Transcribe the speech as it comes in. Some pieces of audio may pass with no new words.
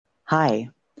Hi,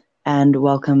 and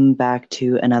welcome back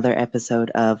to another episode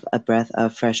of A Breath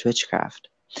of Fresh Witchcraft.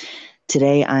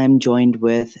 Today I'm joined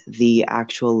with the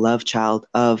actual love child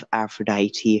of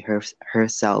Aphrodite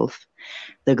herself,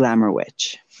 the Glamour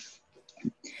Witch.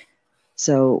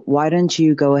 So why don't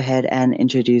you go ahead and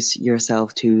introduce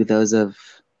yourself to those of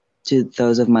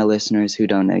my listeners who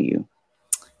don't know you?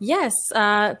 Yes,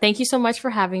 thank you so much for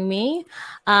having me.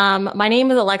 My name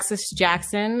is Alexis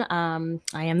Jackson. I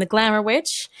am the Glamour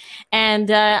Witch, and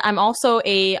I'm also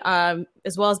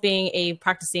as well as being a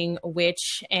practicing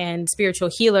witch and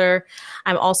spiritual healer,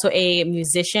 I'm also a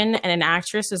musician and an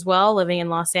actress as well, living in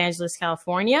Los Angeles,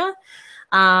 California.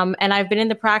 And I've been in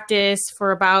the practice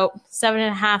for about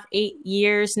 7.5, 8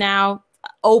 years now,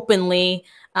 openly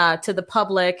to the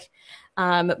public.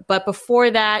 But before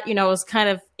that, I was kind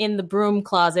of in the broom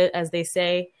closet, as they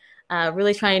say,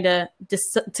 really trying to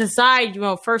decide,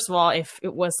 first of all, if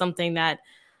it was something that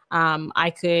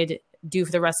I could do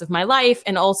for the rest of my life.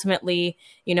 And ultimately,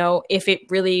 if it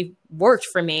really worked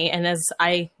for me. And as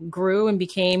I grew and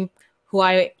became who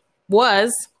I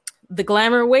was, the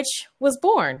Glamour Witch was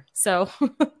born. So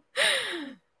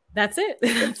that's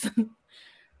it.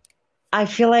 I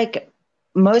feel like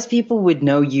most people would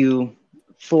know you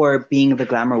for being the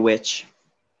Glamour Witch,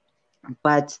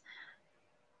 but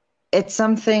it's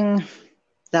something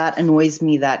that annoys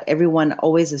me that everyone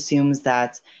always assumes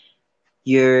that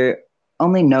you're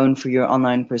only known for your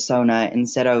online persona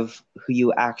instead of who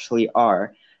you actually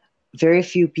are. Very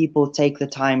few people take the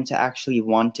time to actually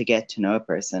want to get to know a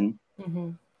person.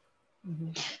 Mm-hmm.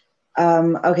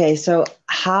 Mm-hmm. Okay, so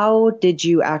how did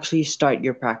you actually start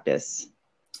your practice?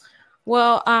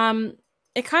 Well,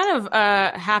 it kind of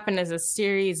happened as a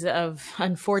series of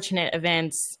unfortunate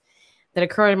events that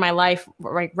occurred in my life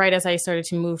right as I started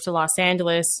to move to Los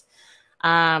Angeles.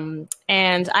 And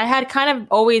I had kind of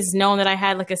always known that I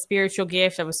had like a spiritual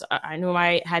gift. I knew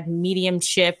I had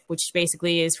mediumship, which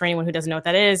basically is, for anyone who doesn't know what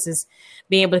that is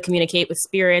being able to communicate with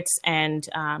spirits and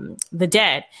the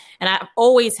dead. And I've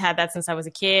always had that since I was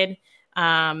a kid.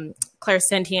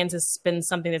 Clairsentience has been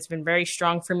something that's been very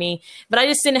strong for me, but I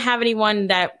just didn't have anyone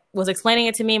that was explaining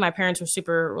it to me. My parents were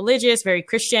super religious, very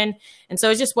Christian. And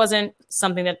so it just wasn't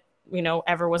something that,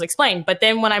 ever was explained. But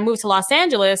then when I moved to Los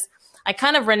Angeles, I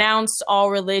kind of renounced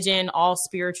all religion, all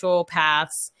spiritual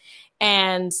paths,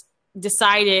 and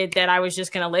decided that I was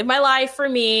just going to live my life for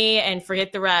me and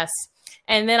forget the rest.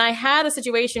 And then I had a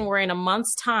situation where in a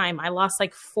month's time, I lost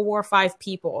like 4 or 5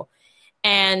 people.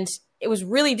 And it was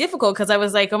really difficult because I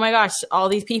was like, oh my gosh, all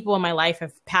these people in my life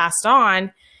have passed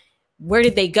on. Where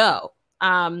did they go?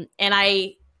 And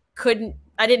I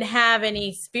didn't have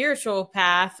any spiritual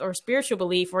path or spiritual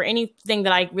belief or anything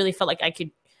that I really felt like I could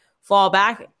fall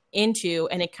back into.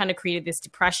 And it kind of created this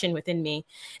depression within me,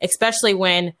 especially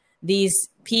when these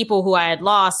people who I had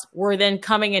lost were then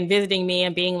coming and visiting me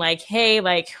and being like, hey,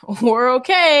 like, we're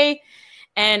okay.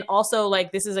 And also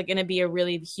like, this is going to be a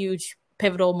really huge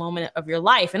pivotal moment of your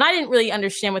life. And I didn't really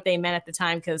understand what they meant at the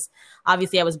time because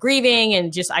obviously I was grieving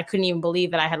and just I couldn't even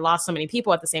believe that I had lost so many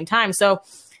people at the same time. So,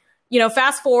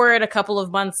 fast forward a couple of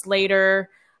months later,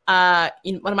 one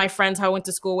of my friends who I went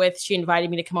to school with, she invited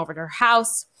me to come over to her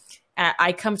house.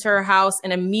 I come to her house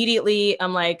and immediately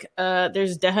I'm like,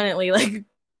 there's definitely like,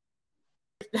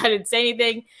 I didn't say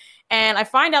anything. And I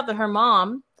find out that her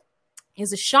mom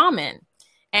is a shaman.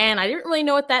 And I didn't really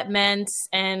know what that meant.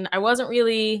 And I wasn't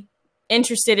really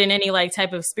interested in any like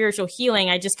type of spiritual healing.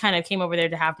 I just kind of came over there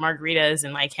to have margaritas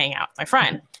and like hang out with my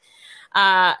friend.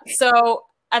 So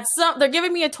they're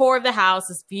giving me a tour of the house,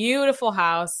 this beautiful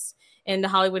house in the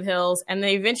Hollywood Hills. And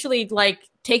they eventually like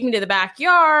take me to the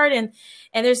backyard and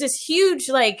there's this huge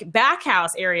like back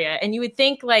house area. And you would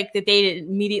think like that they'd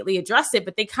immediately address it,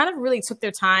 but they kind of really took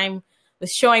their time with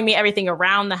showing me everything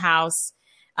around the house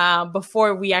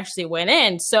before we actually went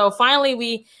in. So finally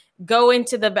we go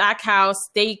into the back house.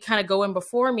 They kind of go in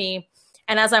before me.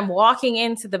 And as I'm walking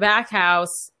into the back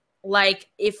house, like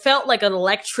it felt like an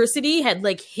electricity had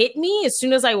like hit me as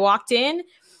soon as I walked in.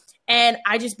 And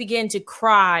I just began to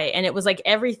cry. And it was like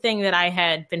everything that I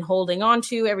had been holding on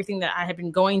to, everything that I had been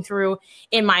going through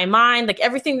in my mind, like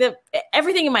everything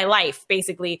in my life,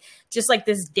 basically, just like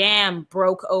this dam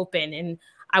broke open and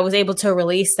I was able to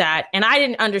release that. And I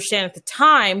didn't understand at the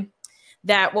time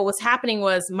that what was happening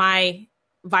was my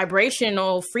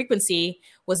vibrational frequency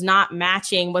was not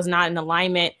matching, was not in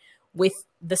alignment with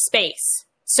the space.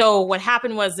 So what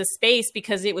happened was the space,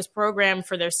 because it was programmed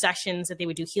for their sessions that they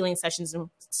would do healing sessions and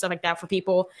stuff like that for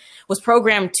people, was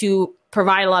programmed to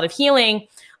provide a lot of healing.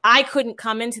 I couldn't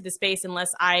come into the space unless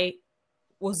I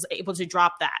was able to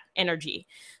drop that energy.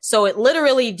 So it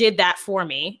literally did that for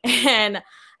me. And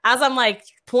as I'm like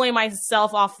pulling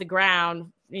myself off the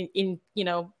ground in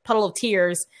puddle of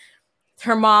tears,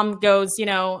 her mom goes,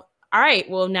 all right,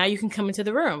 well, now you can come into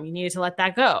the room. You needed to let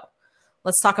that go.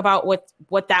 Let's talk about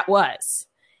what that was.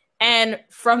 And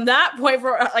from that point,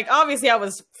 like, obviously I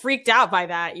was freaked out by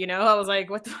that. I was like,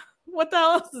 what the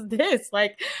hell is this?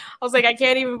 Like, I was like, I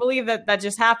can't even believe that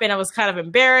just happened. I was kind of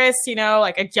embarrassed,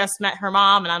 like I just met her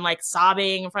mom and I'm like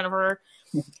sobbing in front of her.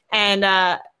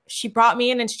 And she brought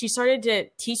me in and she started to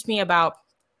teach me about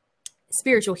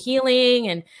spiritual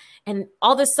healing and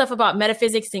all this stuff about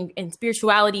metaphysics and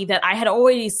spirituality that I had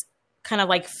always kind of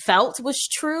like felt was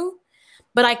true,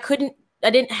 but I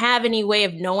didn't have any way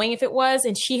of knowing if it was.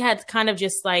 And she had kind of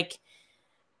just like,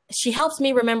 she helps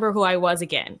me remember who I was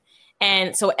again.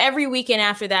 And so every weekend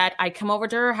after that, I'd come over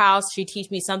to her house. She'd teach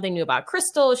me something new about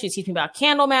crystals. She'd teach me about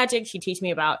candle magic. She'd teach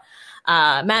me about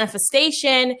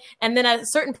manifestation. And then at a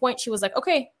certain point, she was like,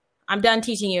 okay, I'm done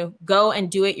teaching you. Go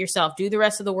and do it yourself. Do the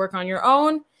rest of the work on your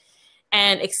own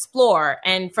and explore.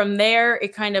 And from there,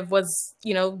 it kind of was,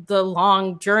 the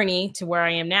long journey to where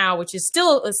I am now, which is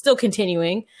still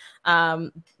continuing.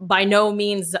 By no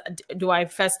means do I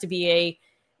profess to be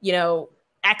a,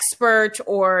 expert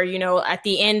or, at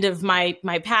the end of my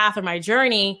path or my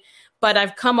journey, but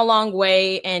I've come a long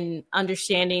way in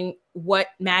understanding what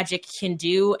magic can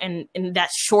do and in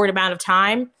that short amount of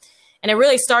time. And it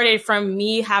really started from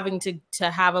me having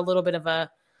to have a little bit of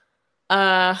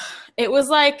it was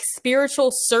like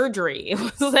spiritual surgery. It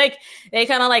was like, they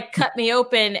kind of like cut me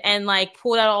open and like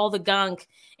pulled out all the gunk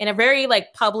in a very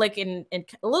like public and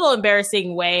a little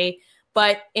embarrassing way,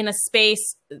 but in a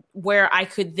space where I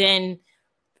could then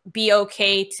be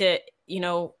okay to,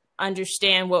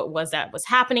 understand what was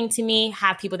happening to me,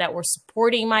 have people that were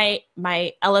supporting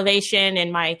my elevation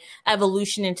and my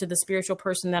evolution into the spiritual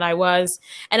person that I was.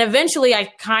 And eventually I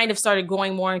kind of started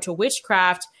going more into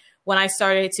witchcraft when I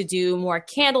started to do more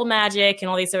candle magic and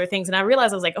all these other things. And I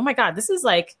realized I was like, oh my God, this is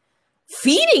like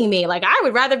feeding me. Like, I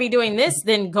would rather be doing this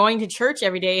than going to church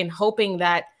every day and hoping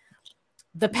that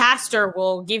the pastor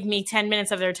will give me 10 minutes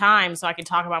of their time so I can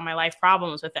talk about my life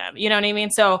problems with them. You know what I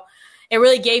mean? So it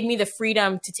really gave me the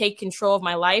freedom to take control of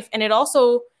my life. And it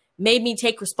also made me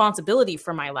take responsibility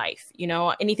for my life.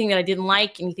 Anything that I didn't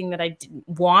like, anything that I didn't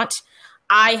want,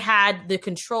 I had the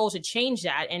control to change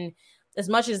that. And as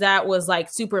much as that was like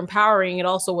super empowering, it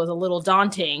also was a little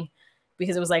daunting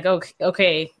because it was like,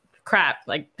 okay, crap.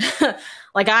 Like,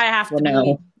 like I have to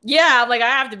I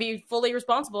have to be fully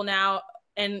responsible now.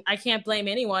 And I can't blame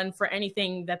anyone for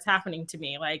anything that's happening to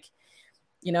me. Like,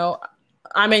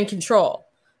 I'm in control.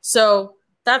 So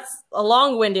that's a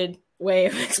long-winded way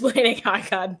of explaining how I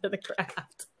got into the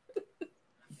craft.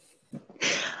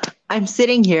 I'm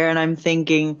sitting here and I'm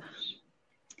thinking,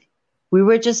 we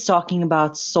were just talking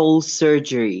about soul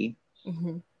surgery.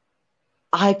 Mm-hmm.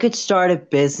 I could start a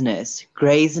business,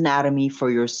 Grey's Anatomy for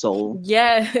your soul.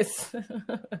 Yes.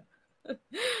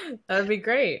 That'd be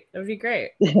great.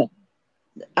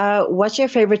 What's your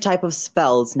favorite type of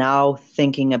spells now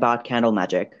thinking about candle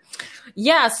magic?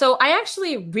 Yeah, so I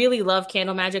actually really love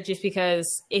candle magic just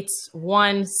because it's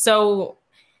so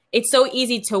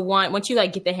easy to once you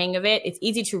like get the hang of it, it's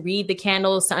easy to read the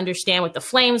candles, to understand what the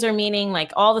flames are meaning.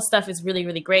 Like, all the stuff is really,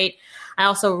 really great. I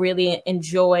also really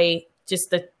enjoy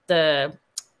just the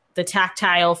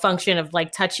tactile function of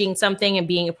like touching something and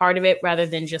being a part of it rather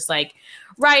than just like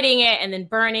writing it and then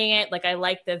burning it. Like, I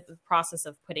like the process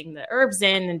of putting the herbs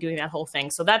in and doing that whole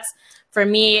thing. So that's, for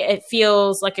me, it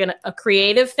feels like a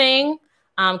creative thing.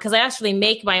 Cause I actually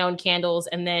make my own candles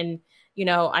and then,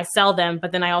 I sell them,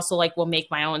 but then I also will make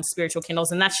my own spiritual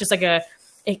candles. And that's just like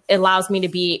it allows me to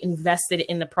be invested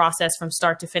in the process from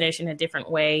start to finish in a different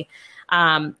way.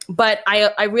 But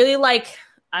I really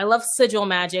I love sigil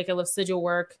magic. I love sigil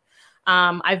work.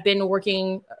 I've been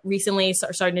working recently,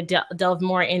 starting to delve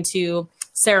more into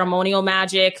ceremonial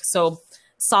magic. So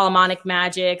Solomonic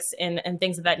magics and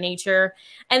things of that nature.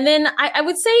 And then I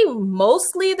would say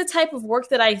mostly the type of work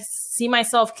that I see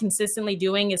myself consistently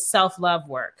doing is self-love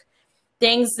work.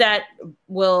 Things that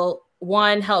will,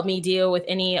 one, help me deal with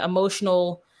any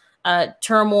emotional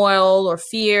turmoil or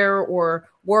fear or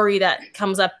worry that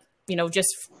comes up, just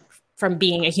from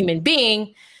being a human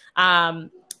being.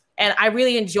 And I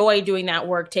really enjoy doing that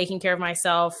work, taking care of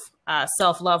myself,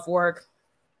 self-love work,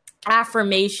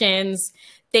 affirmations,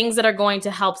 things that are going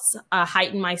to help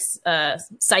heighten my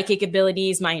psychic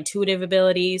abilities, my intuitive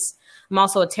abilities. I'm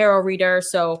also a tarot reader.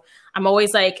 So I'm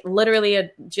always literally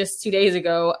just 2 days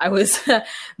ago, I was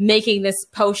making this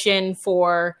potion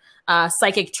for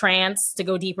psychic trance, to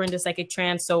go deeper into psychic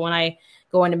trance. So when I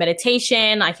go into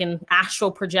meditation, I can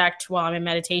astral project while I'm in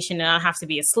meditation and I don't have to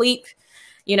be asleep.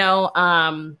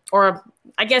 or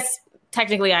I guess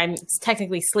technically I'm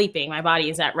technically sleeping. My body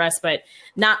is at rest, but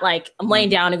not like I'm laying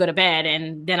down to go to bed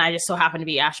and then I just so happen to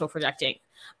be astral projecting.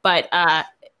 But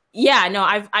yeah, no,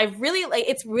 I've really like,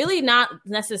 it's really not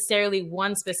necessarily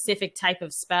one specific type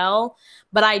of spell,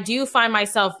 but I do find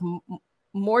myself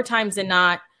more times than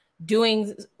not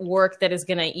doing work that is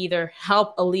going to either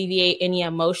help alleviate any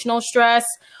emotional stress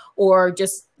or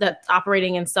just that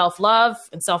operating in self-love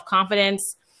and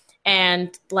self-confidence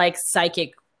and like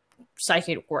psychic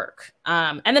work.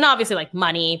 And then obviously like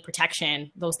money,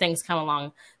 protection, those things come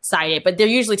alongside it, but they're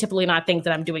usually typically not things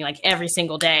that I'm doing like every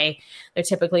single day. They're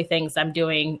typically things I'm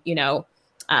doing,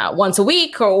 once a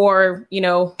week or,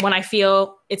 when I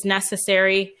feel it's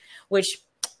necessary, which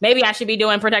maybe I should be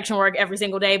doing protection work every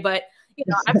single day, but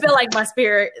I feel like my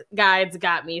spirit guides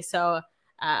got me. So,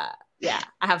 yeah,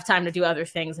 I have time to do other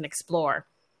things and explore.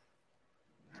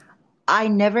 I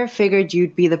never figured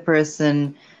you'd be the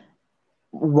person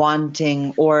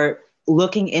wanting or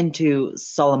looking into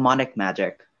Solomonic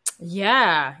magic.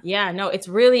 Yeah, no, it's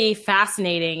really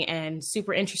fascinating and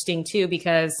super interesting too,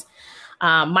 because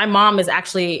my mom is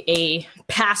actually a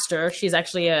pastor. She's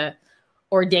actually a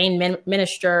ordained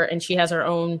minister, and she has her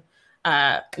own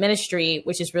ministry,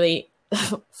 which is really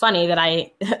funny that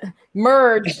I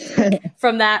merged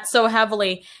from that so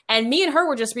heavily. And me and her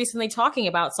were just recently talking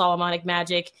about Solomonic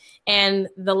magic and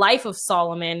the life of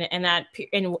Solomon and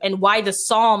and why the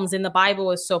Psalms in the Bible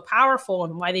is so powerful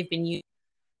and why they've been used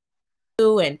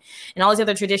and all these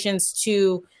other traditions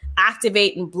to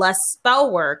activate and bless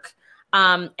spell work.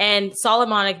 And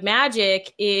Solomonic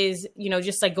magic is,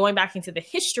 just like going back into the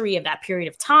history of that period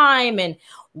of time and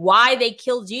why they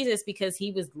killed Jesus, because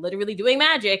he was literally doing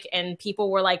magic and people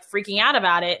were like freaking out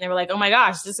about it. And they were like, oh my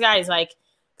gosh, this guy is like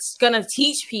going to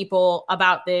teach people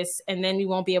about this. And then we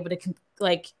won't be able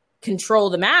to control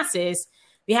the masses.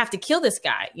 We have to kill this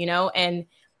guy, and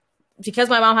because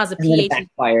my mom has a PhD. It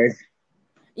backfired.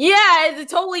 Yeah, it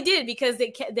totally did, because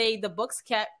the books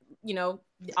kept,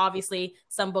 obviously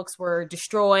some books were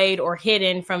destroyed or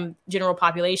hidden from general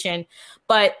population,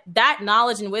 but that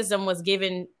knowledge and wisdom was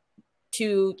given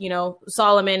to,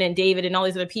 Solomon and David and all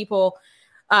these other people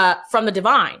from the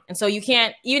divine. And so you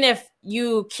can't, even if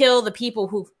you kill the people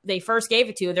who they first gave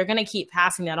it to, they're going to keep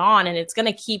passing that on and it's going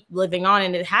to keep living on,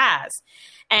 and it has.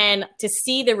 And to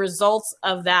see the results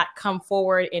of that come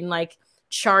forward in like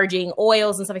charging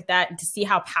oils and stuff like that, and to see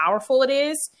how powerful it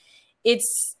is,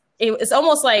 it's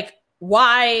almost like,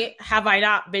 why have I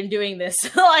not been doing this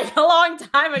like a long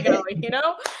time ago?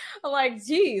 I'm like,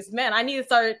 geez, man, I need to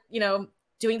start,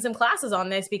 doing some classes on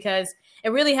this, because it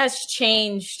really has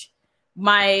changed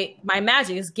my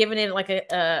magic. It's given it like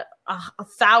a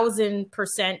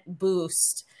 1,000%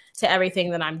 boost to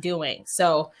everything that I'm doing.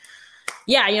 So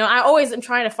yeah, I always am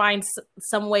trying to find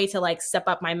some way to like step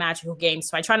up my magical game.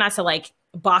 So I try not to like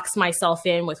box myself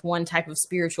in with one type of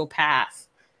spiritual path.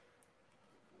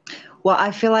 Well,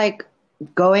 I feel like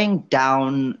going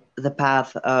down the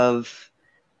path of,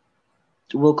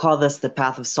 we'll call this the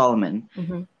path of Solomon,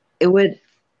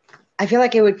 I feel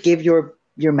like it would give your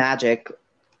magic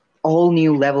a whole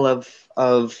new level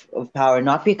of power,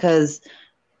 not because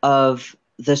of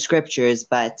the scriptures,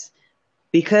 but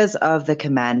because of the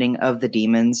commanding of the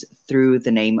demons through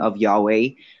the name of Yahweh.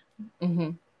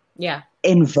 Yeah.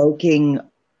 Invoking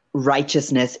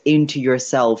righteousness into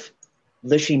yourself,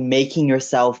 literally making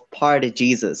yourself part of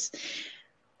Jesus.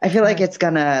 I feel like it's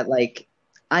gonna, like,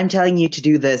 I'm telling you to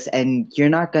do this and you're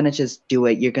not gonna just do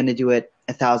it, you're gonna do it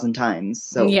 1,000 times.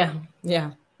 So yeah,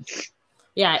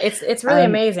 it's really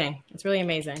amazing. It's really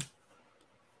amazing.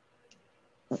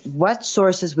 What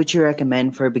sources would you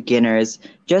recommend for beginners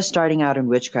just starting out in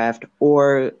witchcraft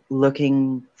or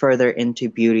looking further into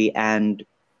beauty and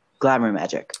glamour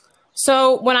magic?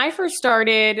 So when I first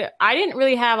started, I didn't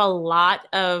really have a lot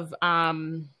of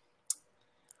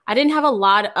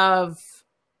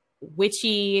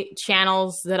witchy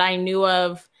channels that I knew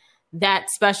of that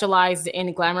specialized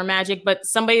in glamour magic, but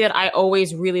somebody that I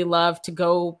always really loved to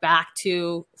go back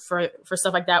to for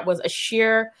stuff like that was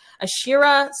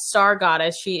Ashira Star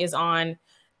Goddess. She is on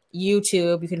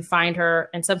YouTube. You can find her,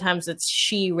 and sometimes it's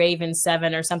She Raven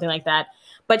 7 or something like that.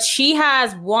 But she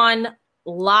has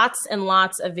lots and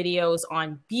lots of videos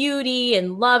on beauty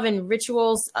and love and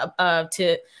rituals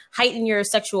to heighten your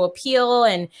sexual appeal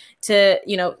and to,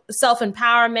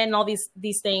 self-empowerment and all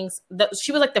these things.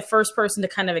 She was like the first person to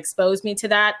kind of expose me to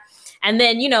that. And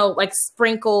then, like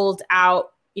sprinkled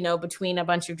out, between a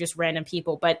bunch of just random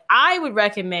people. But I would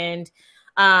recommend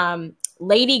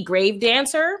Lady Grave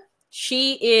Dancer.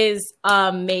 She is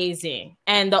amazing.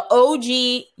 And the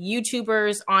OG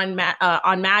YouTubers on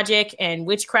magic and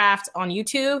witchcraft on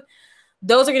YouTube,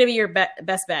 those are going to be your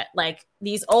best bet. Like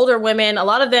these older women, a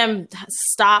lot of them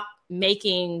stop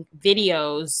making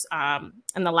videos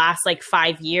in the last like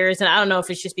 5 years. And I don't know if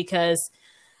it's just because,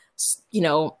 you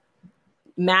know,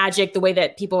 magic, the way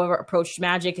that people have approached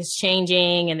magic is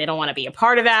changing and they don't want to be a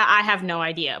part of that. I have no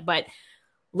idea. But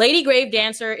Lady Grave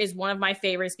Dancer is one of my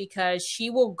favorites because she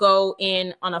will go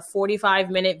in on a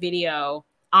 45-minute video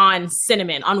on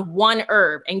cinnamon, on one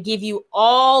herb, and give you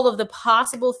all of the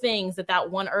possible things that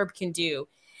that one herb can do,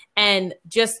 and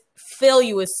just fill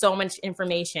you with so much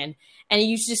information. And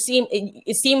you just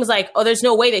it seems like, oh, there's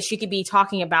no way that she could be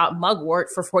talking about mugwort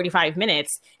for 45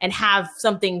 minutes and have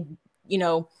something, you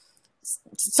know,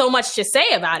 so much to say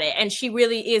about it. And she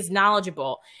really is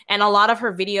knowledgeable. And a lot of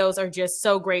her videos are just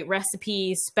so great.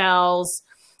 Recipes, spells,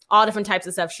 all different types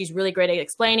of stuff. She's really great at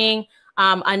explaining.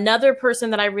 Another person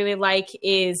that I really like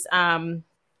is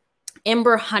Ember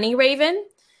Honeyraven.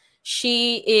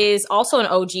 She is also an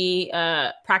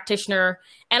OG practitioner.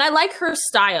 And I like her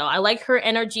style. I like her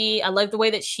energy. I like the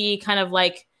way that she kind of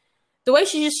like, the way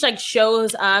she just like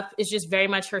shows up is just very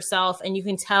much herself. And you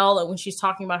can tell that when she's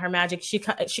talking about her magic, she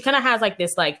kind of has like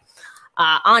this like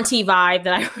auntie vibe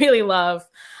that I really love.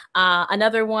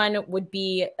 Another one would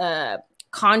be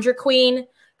Conjure Queen.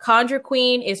 Conjure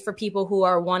Queen is for people who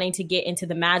are wanting to get into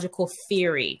the magical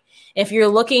theory. If you're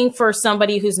looking for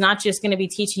somebody who's not just going to be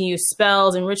teaching you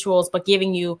spells and rituals, but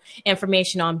giving you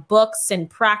information on books and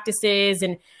practices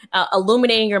and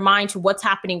illuminating your mind to what's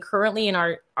happening currently in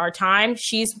our time,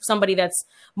 she's somebody that's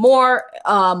more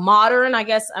modern. I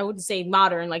guess I wouldn't say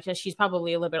modern, like she's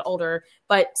probably a little bit older,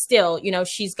 but still, you know,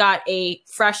 she's got a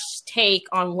fresh take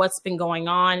on what's been going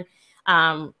on,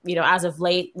 you know, as of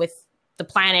late with the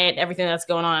planet, everything that's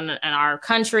going on in our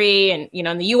country and, you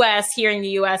know, in the US, here in the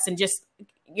US, and just,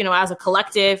 you know, as a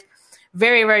collective.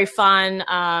 Very, very fun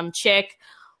chick.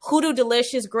 Hoodoo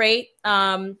Delish is great.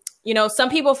 You know, some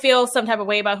people feel some type of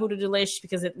way about Hoodoo Delish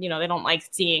because, you know, they don't like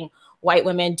seeing white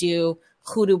women do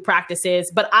hoodoo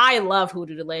practices, but I love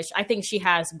Hoodoo Delish. I think she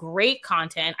has great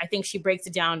content. I think she breaks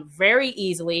it down very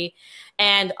easily.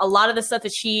 And a lot of the stuff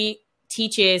that she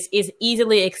teaches is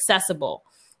easily accessible.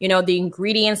 You know, the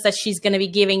ingredients that she's going to be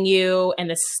giving you and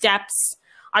the steps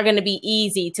are going to be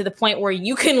easy to the point where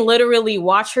you can literally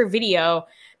watch her video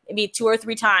maybe 2 or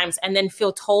 3 times and then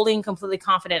feel totally and completely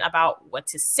confident about what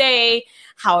to say,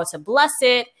 how to bless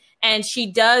it. And she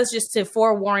does, just to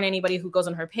forewarn anybody who goes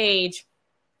on her page,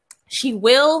 she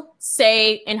will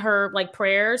say in her like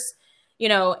prayers, you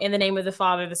know, in the name of the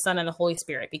Father, the Son, and the Holy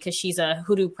Spirit, because she's a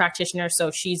hoodoo practitioner. So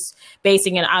she's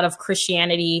basing it out of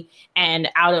Christianity and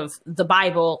out of the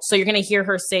Bible. So you're going to hear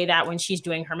her say that when she's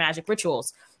doing her magic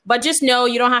rituals. But just know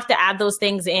you don't have to add those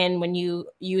things in when you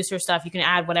use her stuff. You can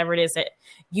add whatever it is that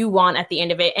you want at the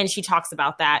end of it. And she talks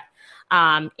about that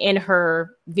in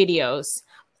her videos.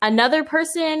 Another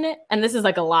person, and this is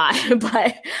like a lot,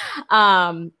 but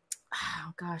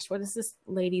oh gosh, what is this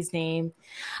lady's name?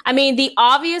 I mean, the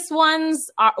obvious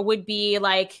ones would be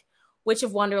like Witch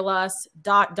of Wonderlust,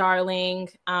 Dot Darling.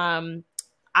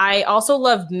 I also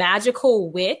love Magical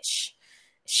Witch.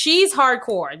 She's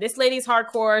hardcore. This lady's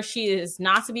hardcore. She is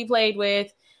not to be played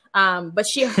with. But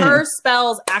her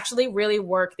spells actually really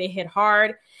work. They hit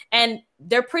hard, and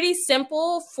they're pretty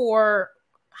simple for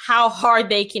how hard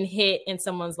they can hit in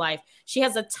someone's life. She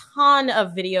has a ton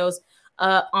of videos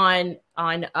on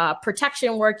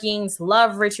protection workings,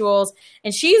 love rituals,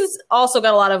 and she's also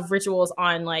got a lot of rituals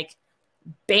on like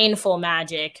baneful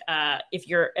magic. If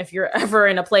you're ever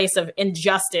in a place of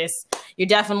injustice, you're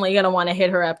definitely gonna want to hit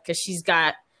her up because she's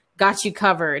got you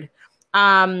covered.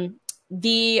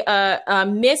 The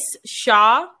Miss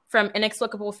Shaw from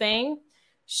Inexplicable Thing,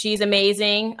 she's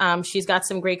amazing. She's got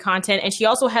some great content, and she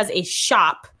also has a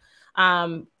shop.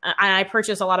 I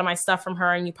purchase a lot of my stuff from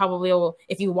her, and you probably will,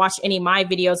 if you watch any of my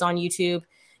videos on YouTube,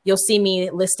 you'll see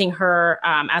me listing her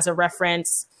as a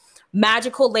reference.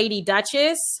 Magical Lady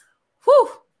Duchess. Whew,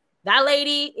 that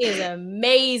lady is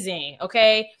amazing.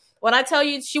 Okay. When I tell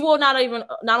you, she will not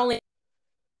only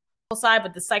side,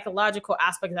 but the psychological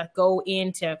aspects that go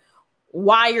into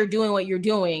why you're doing what you're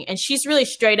doing. And she's really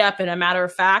straight up and a matter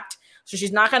of fact. So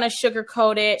she's not going to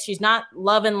sugarcoat it. She's not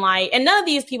love and light. And none of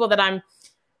these people that I'm,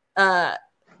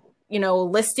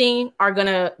 listing are going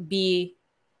to be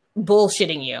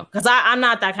bullshitting you, because I'm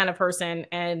not that kind of person.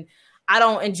 And I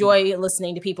don't enjoy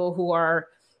listening to people who are,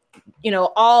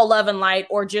 all love and light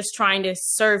or just trying to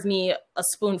serve me a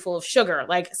spoonful of sugar.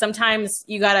 Like sometimes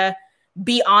you got to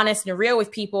be honest and real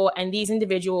with people. And these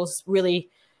individuals really,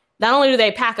 not only do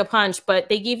they pack a punch, but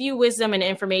they give you wisdom and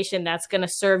information that's going to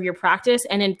serve your practice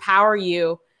and empower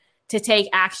you to take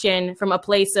action from a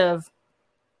place of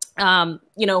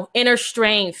inner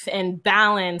strength and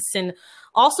balance, and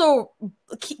also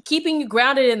keeping you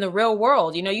grounded in the real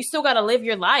world. You still got to live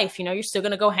your life. You're still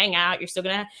going to go hang out. You're still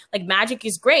going to, like, magic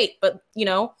is great, but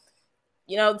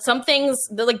some things,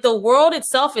 like the world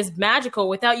itself is magical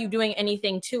without you doing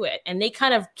anything to it. And they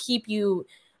kind of keep you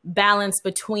balanced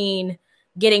between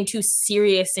getting too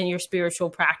serious in your spiritual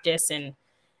practice and,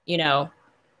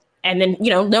 and then,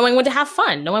 knowing when to have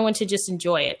fun, knowing when to just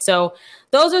enjoy it. So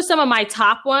those are some of my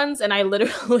top ones. And I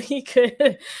literally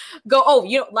could go,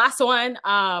 last one.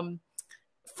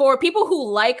 For people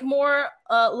who like more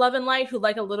love and light, who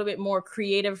like a little bit more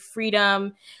creative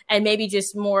freedom, and maybe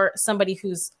just more somebody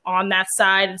who's on that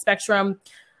side of the spectrum,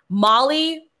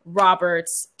 Molly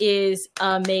Roberts is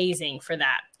amazing for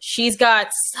that. She's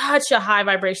got such a high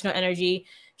vibrational energy.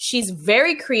 She's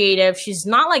very creative. She's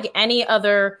not like any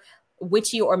other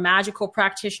witchy or magical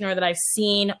practitioner that I've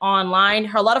seen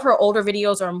online. A lot of her older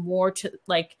videos are more to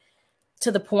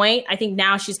the point. I think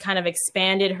now she's kind of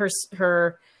expanded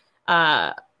her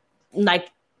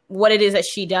like what it is that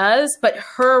she does, but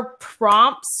her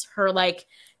prompts, her like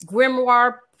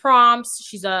grimoire prompts,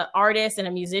 she's an artist and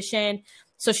a musician.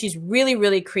 So she's really,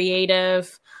 really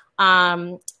creative.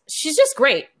 She's just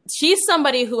great. She's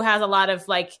somebody who has a lot of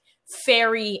like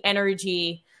fairy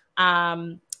energy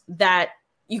that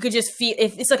you could just feel.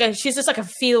 She's just like a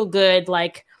feel good,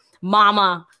 like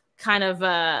mama kind of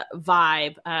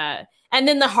vibe. And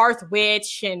then the Hearth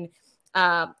Witch and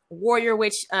Warrior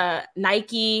Witch,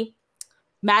 Nike,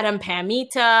 Madame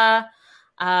Pamita.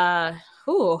 I'm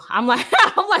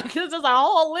like, this is a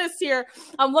whole list here.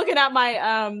 I'm looking at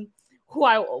my who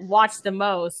I watch the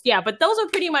most. Yeah, but those are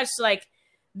pretty much like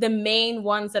the main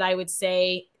ones that I would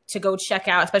say to go check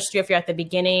out, especially if you're at the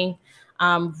beginning.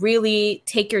 Really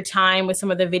take your time with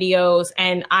some of the videos.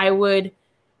 And I would,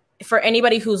 for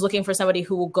anybody who's looking for somebody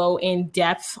who will go in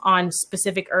depth on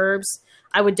specific herbs,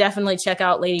 I would definitely check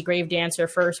out Lady Grave Dancer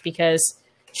first, because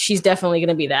she's definitely going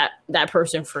to be that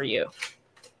person for you.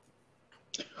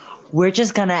 We're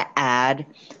just going to add,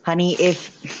 honey,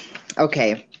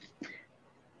 okay,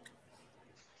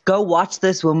 go watch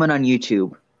this woman on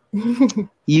YouTube.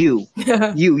 you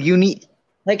need,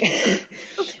 like,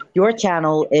 your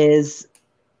channel is,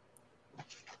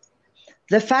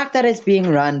 the fact that it's being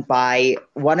run by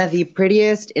one of the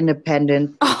prettiest,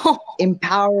 independent,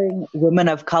 empowering women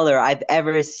of color I've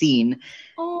ever seen.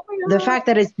 Oh my God. The fact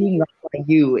that it's being run by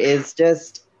you is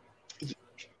just,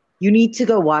 you need to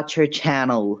go watch her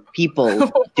channel. People,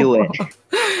 do it.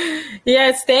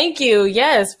 Yes, thank you.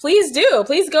 Yes, please do.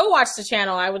 Please go watch the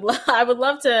channel. I would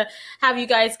love to have you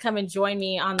guys come and join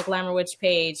me on the Glamour Witch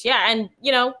page. Yeah, and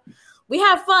we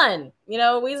have fun.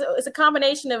 It's a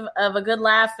combination of a good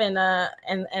laugh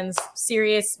and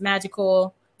serious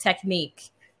magical technique.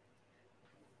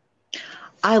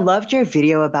 I loved your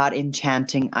video about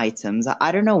enchanting items.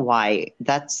 I don't know why.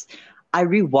 I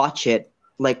rewatch it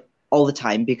like all the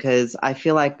time, because I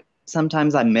feel like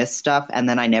sometimes I miss stuff and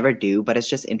then I never do, but it's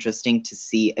just interesting to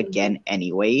see again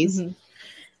anyways.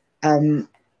 Mm-hmm.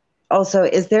 Also,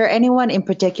 is there anyone in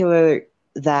particular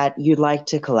that you'd like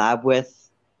to collab with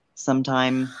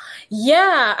sometime?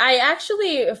 Yeah, I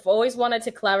actually have always wanted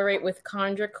to collaborate with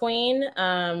Conjure Queen.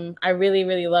 I really,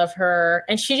 really love her.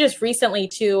 And she just recently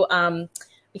too,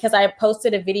 because I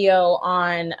posted a video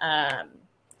on,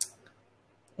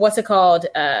 what's it called?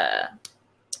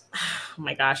 Oh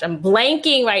my gosh, I'm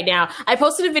blanking right now. I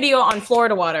posted a video on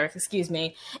Florida Water, excuse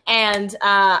me. And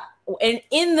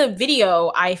in the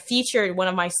video, I featured one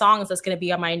of my songs that's going to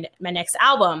be on my next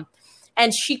album.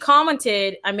 And she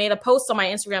commented, I made a post on my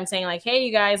Instagram saying like, hey,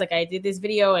 you guys, like I did this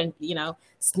video and,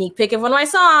 sneak peek of one of my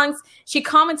songs. She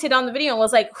commented on the video and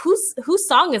was like, whose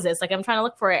song is this? Like, I'm trying to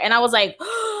look for it. And I was like,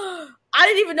 I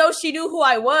didn't even know she knew who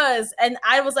I was. And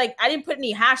I was like, I didn't put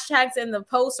any hashtags in the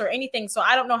post or anything. So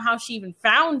I don't know how she even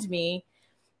found me.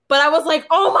 But I was like,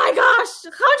 oh my gosh,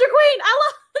 Conjure Queen, I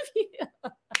love you.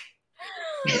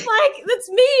 Like, that's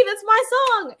me. That's my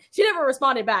song. She never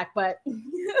responded back, but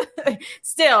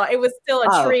still, it was still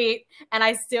a treat. And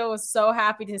I still was so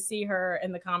happy to see her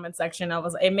in the comment section.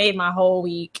 It made my whole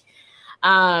week.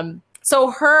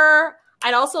 So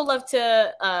I'd also love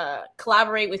to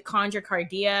collaborate with Conjure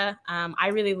Cardia. I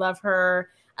really love her.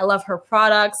 I love her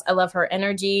products. I love her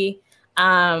energy.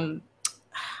 Who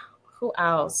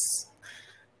else?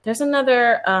 There's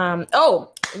another,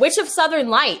 Witch of Southern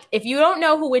Light. If you don't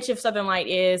know who Witch of Southern Light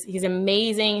is, he's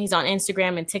amazing. He's on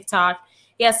Instagram and TikTok.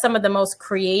 He has some of the most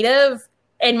creative,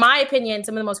 in my opinion,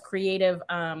 some of the most creative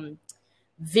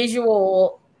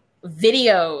visual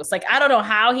videos. Like, I don't know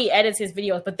how he edits his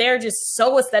videos, but they're just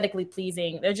so aesthetically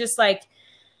pleasing. They're just like,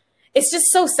 it's just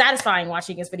so satisfying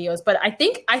watching his videos. But I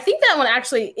think that one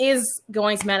actually is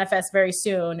going to manifest very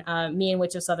soon. Me and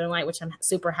Witch of Southern Light, which I'm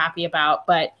super happy about.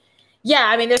 But yeah,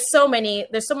 I mean, there's so many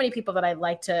people that I'd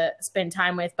like to spend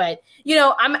time with. But you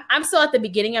know, I'm still at the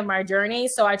beginning of my journey,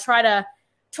 so I try to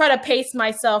pace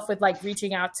myself with like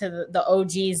reaching out to the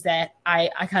OGs that I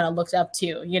kind of looked up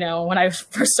to, you know, when I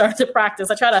first started to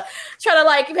practice. I try to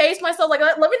like pace myself, like,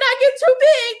 let me not get too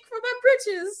big for my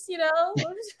britches, you know,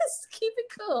 just keep it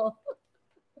cool.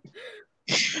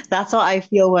 That's how I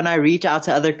feel when I reach out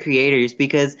to other creators,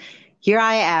 because here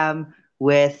I am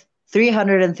with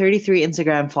 333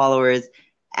 Instagram followers,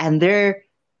 and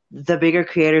the bigger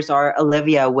creators are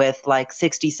Olivia with like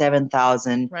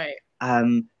 67,000. Right.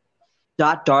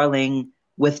 Dot Darling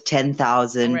with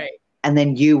 10,000, Right. and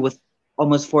then you with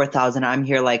almost 4,000. I'm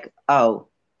here like, oh,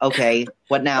 okay,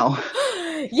 what now?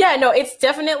 Yeah, no, it's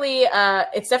definitely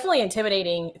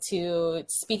intimidating to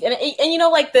speak, and you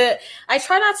know, like I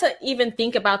try not to even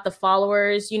think about the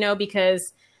followers, you know,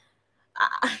 because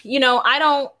you know, I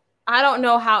don't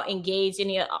know how engaged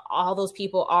all those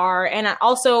people are, and I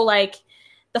also like.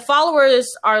 The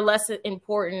followers are less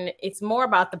important. It's more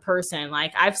about the person.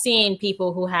 Like I've seen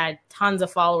people who had tons of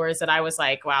followers that I was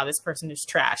like, wow, this person is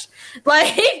trash.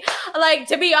 Like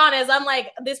to be honest, I'm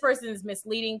like, this person is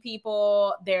misleading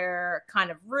people. They're kind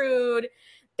of rude.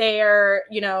 They're,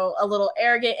 you know, a little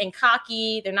arrogant and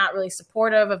cocky. They're not really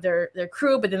supportive of their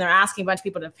crew, but then they're asking a bunch of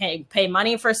people to pay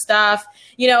money for stuff,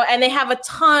 you know, and they have a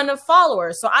ton of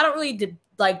followers. So I don't really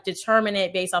determine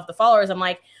it based off the followers. I'm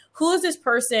like, who is this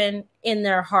person in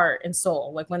their heart and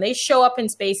soul? Like when they show up in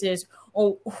spaces,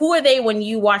 or who are they when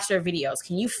you watch their videos?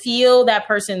 Can you feel that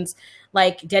person's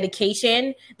like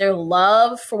dedication, their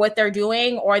love for what they're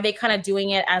doing, or are they kind of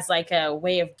doing it as like a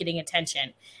way of getting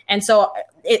attention? And so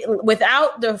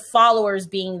without the followers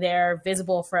being there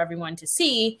visible for everyone to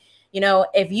see, you know,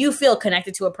 if you feel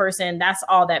connected to a person, that's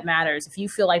all that matters. If you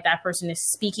feel like that person is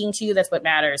speaking to you, that's what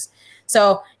matters.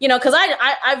 So, you know, because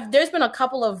I've there's been a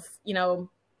couple of, you know,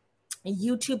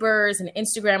 YouTubers and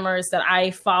Instagrammers that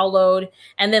I followed,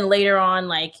 and then later on,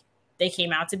 like they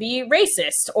came out to be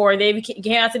racist or they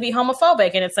came out to be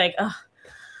homophobic, and it's like,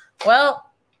 well,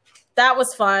 that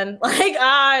was fun. Like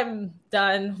I'm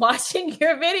done watching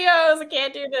your videos. I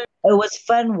can't do this. It was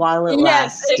fun while it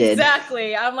lasted.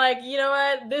 Exactly. I'm like, you know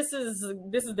what? This is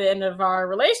the end of our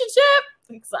relationship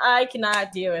because I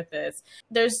cannot deal with this.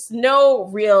 There's no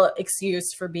real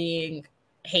excuse for being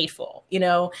hateful, you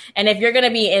know? And if you're going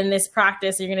to be in this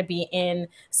practice, you're going to be in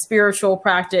spiritual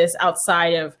practice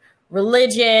outside of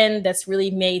religion that's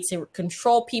really made to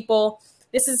control people.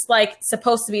 This is like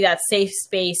supposed to be that safe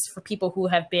space for people who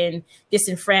have been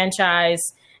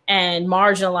disenfranchised and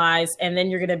marginalized. And then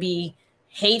you're going to be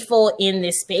hateful in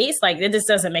this space. Like it just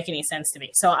doesn't make any sense to me.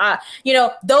 So, you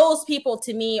know, those people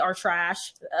to me are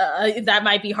trash. That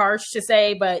might be harsh to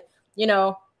say, but you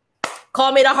know,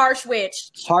 call me the harsh witch.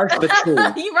 Harsh but true.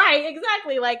 Right,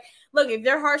 exactly. Like, look, if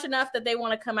they're harsh enough that they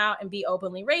want to come out and be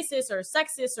openly racist or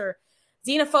sexist or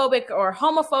xenophobic or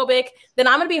homophobic, then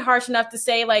I'm going to be harsh enough to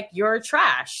say, like, you're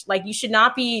trash. Like, you should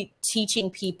not be teaching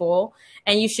people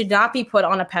and you should not be put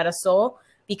on a pedestal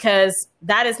because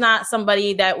that is not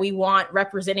somebody that we want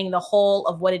representing the whole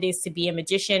of what it is to be a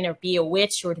magician or be a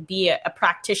witch or to be a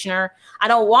practitioner. I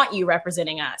don't want you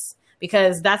representing us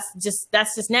because that's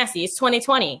just nasty. It's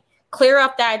 2020. Clear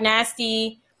up that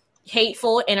nasty,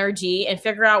 hateful energy and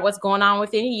figure out what's going on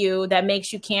within you that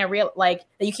makes you can't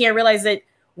realize that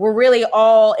we're really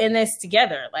all in this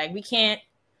together. Like we can't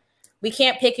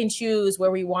pick and choose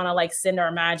where we want to like send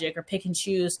our magic or pick and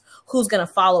choose who's going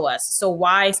to follow us. So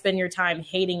why spend your time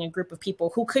hating a group of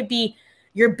people who could be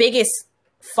your biggest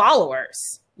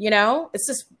followers? You know,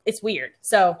 it's weird.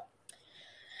 So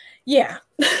yeah.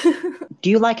 Do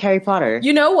you like Harry Potter?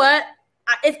 You know what?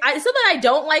 It's not that I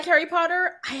don't like Harry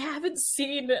Potter. I haven't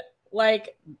seen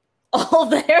like all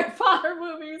the Harry Potter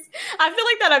movies. I feel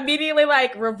like that immediately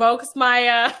like revokes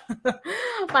my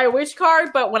my witch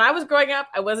card. But when I was growing up,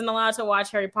 I wasn't allowed to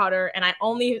watch Harry Potter, and I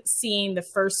only seen the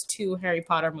first 2 Harry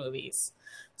Potter movies.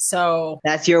 So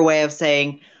that's your way of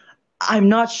saying I'm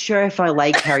not sure if I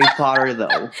like Harry Potter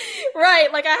though.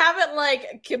 Right. Like I haven't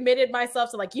like committed myself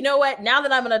to like, you know what? Now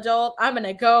that I'm an adult, I'm going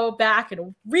to go back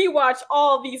and rewatch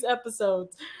all these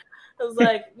episodes. I was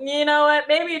like, you know what?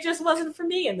 Maybe it just wasn't for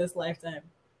me in this lifetime.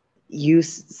 You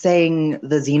saying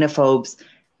the xenophobes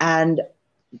and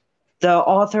the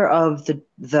author of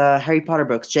the Harry Potter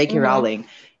books, J.K. Rowling,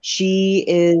 she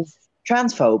is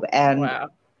transphobe. And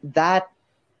that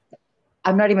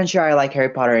I'm not even sure I like Harry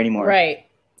Potter anymore. Right.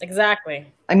 Exactly.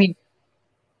 I mean,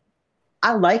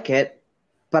 I like it,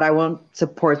 but I won't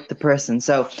support the person.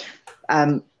 So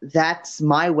That's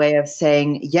my way of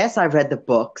saying, yes, I've read the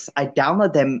books. I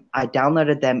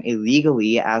downloaded them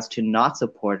illegally as to not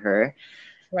support her,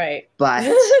 Right. but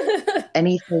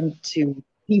anything to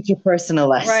teach a person a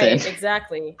lesson. Right,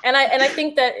 exactly. And I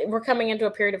think that we're coming into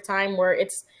a period of time where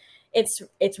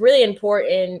it's really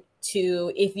important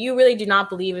to, if you really do not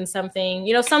believe in something,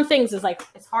 you know, some things is like,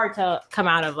 it's hard to come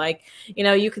out of. Like, you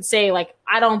know, you could say like,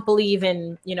 I don't believe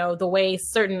in, you know, the way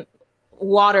certain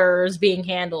water is being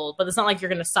handled, but it's not like you're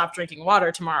going to stop drinking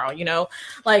water tomorrow, you know,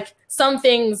 like some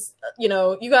things, you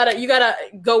know, you gotta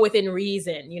go within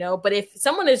reason, you know, but if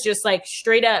someone is just like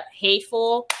straight up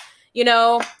hateful, you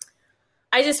know,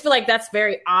 I just feel like that's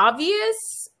very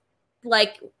obvious,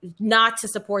 like not to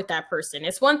support that person.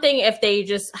 It's one thing if they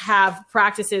just have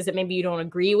practices that maybe you don't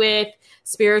agree with,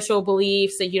 spiritual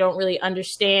beliefs that you don't really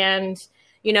understand,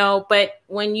 you know, but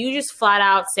when you just flat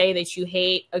out say that you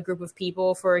hate a group of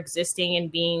people for existing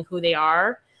and being who they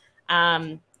are,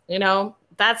 you know,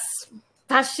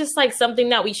 that's just like something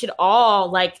that we should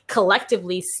all like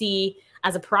collectively see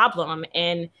as a problem,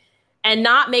 and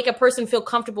not make a person feel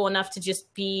comfortable enough to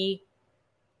just be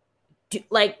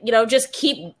like, you know, just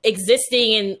keep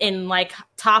existing in like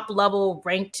top level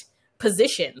ranked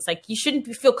positions. Like you shouldn't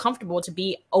feel comfortable to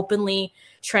be openly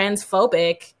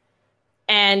transphobic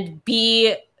and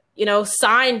be, you know,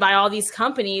 signed by all these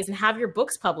companies and have your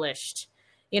books published,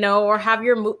 you know, or have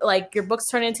your books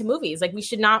turned into movies. Like we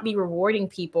should not be rewarding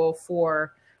people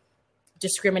for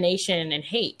discrimination and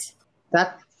hate.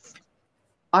 That's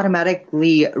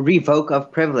automatically revoke of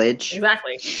privilege.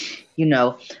 Exactly. You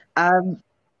know,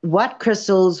 what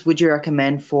crystals would you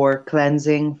recommend for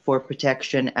cleansing, for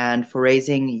protection, and for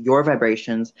raising your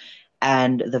vibrations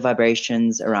and the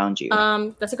vibrations around you?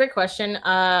 That's a great question.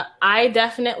 I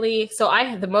definitely, so I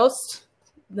have the most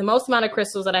amount of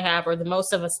crystals that I have, or the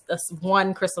most of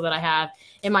one crystal that I have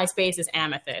in my space is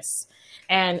amethyst.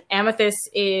 And amethyst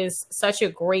is such a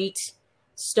great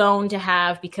stone to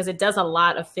have because it does a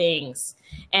lot of things,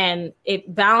 and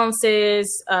it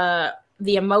balances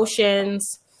the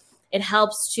emotions. It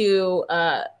helps to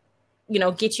you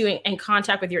know, get you in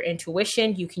contact with your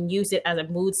intuition. You can use it as a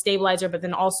mood stabilizer, but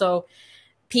then also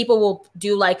people will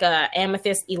do like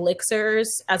amethyst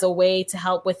elixirs as a way to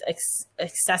help with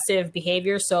excessive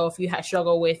behavior. So if you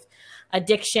struggle with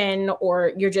addiction,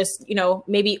 or you're just, you know,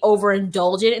 maybe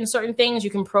overindulgent in certain things, you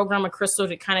can program a crystal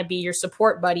to kind of be your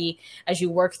support buddy as you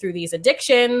work through these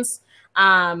addictions.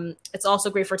 It's also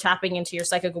great for tapping into your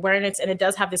psychic awareness, and it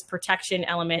does have this protection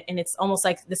element, and it's almost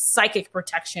like the psychic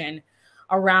protection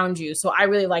around you. So I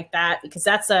really like that because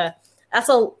that's a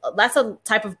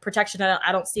type of protection that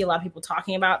I don't see a lot of people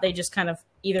talking about. They just kind of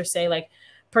either say like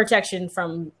protection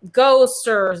from ghosts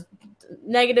or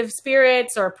negative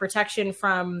spirits, or protection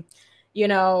from, you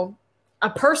know, a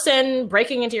person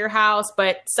breaking into your house.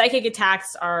 But psychic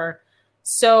attacks are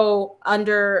so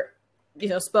under, you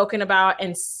know, spoken about,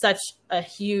 and such a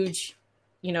huge,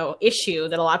 you know, issue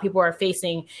that a lot of people are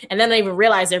facing, and then they even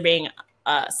realize they're being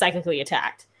psychically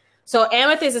attacked. So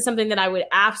amethyst is something that I would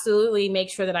absolutely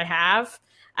make sure that I have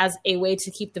as a way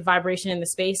to keep the vibration in the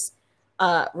space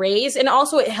raised. And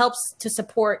also it helps to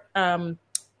support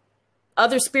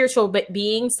other spiritual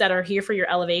beings that are here for your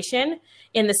elevation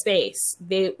in the space.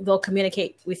 They'll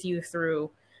communicate with you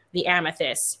through the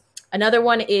amethyst. Another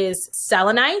one is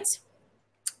selenite.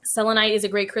 Selenite is a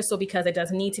great crystal because it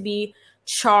doesn't need to be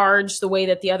charged the way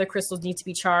that the other crystals need to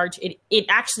be charged. It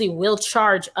actually will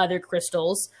charge other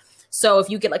crystals. So if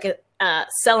you get like a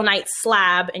selenite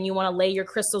slab and you want to lay your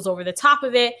crystals over the top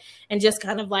of it and just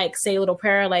kind of like say a little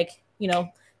prayer, like, you know,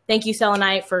 thank you,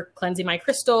 selenite, for cleansing my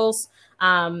crystals.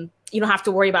 You don't have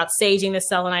to worry about saging the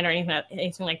selenite or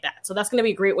anything like that. So that's going to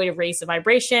be a great way to raise the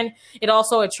vibration. It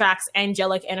also attracts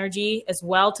angelic energy as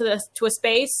well to a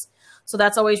space. So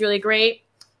that's always really great.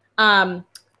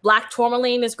 Black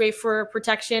tourmaline is great for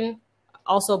protection.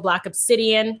 Also black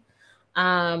obsidian,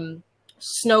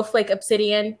 snowflake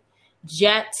obsidian,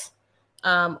 jet,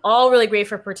 all really great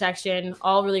for protection,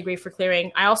 all really great for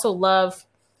clearing. I also love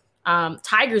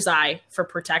tiger's eye for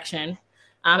protection.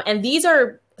 And these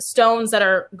are stones that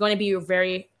are going to be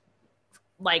very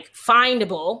like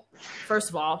findable. First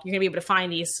of all, you're gonna be able to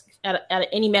find these at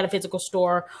any metaphysical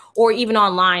store or even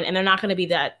online, and they're not going to be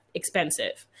that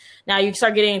expensive. Now you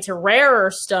start getting into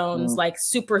rarer stones like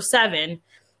Super 7,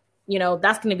 you know,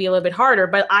 that's going to be a little bit harder,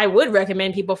 but I would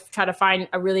recommend people try to find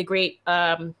a really great,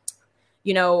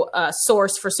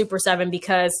 source for Super 7,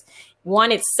 because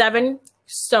one, it's 7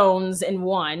 stones in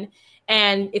one,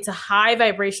 and it's a high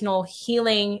vibrational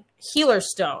healer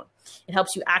stone. It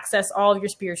helps you access all of your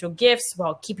spiritual gifts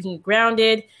while keeping you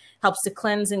grounded. helps to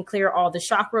cleanse and clear all the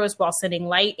chakras while sending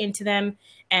light into them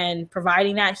and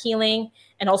providing that healing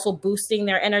and also boosting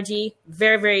their energy.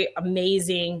 Very, very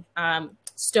amazing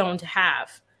stone to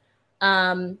have.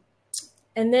 And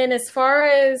then as far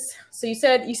as, so you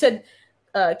said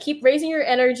keep raising your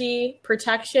energy,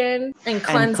 protection, and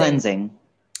cleansing. And cleansing.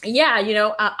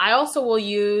 Yeah, I also will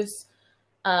use,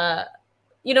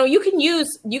 you can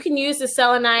use the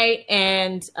selenite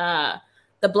and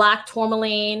the black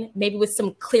tourmaline, maybe with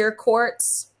some clear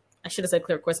quartz. I should have said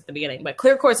clear quartz at the beginning, but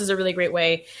clear quartz is a really great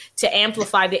way to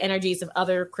amplify the energies of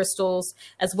other crystals,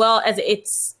 as well as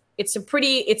it's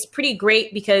pretty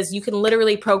great because you can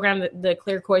literally program the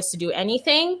clear quartz to do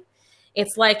anything.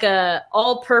 It's like a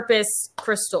all-purpose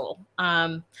crystal.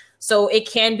 So it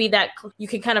can be that you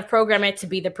can kind of program it to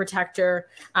be the protector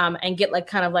and get like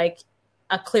kind of like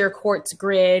a clear quartz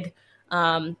grid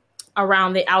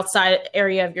around the outside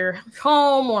area of your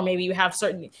home, or maybe you have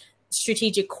certain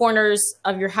strategic corners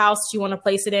of your house you want to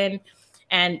place it in,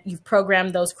 and you've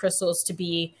programmed those crystals to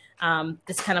be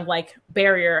this kind of like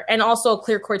barrier. And also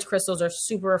clear quartz crystals are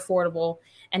super affordable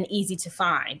and easy to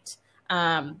find.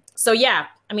 So yeah,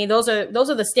 I mean, those are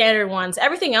the standard ones.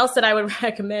 Everything else that I would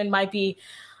recommend might be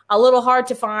a little hard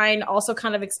to find, also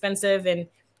kind of expensive. And,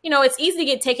 it's easy to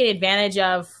get taken advantage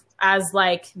of as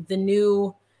like the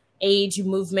new age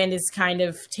movement is kind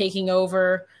of taking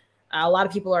over. A lot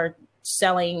of people are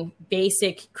selling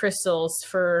basic crystals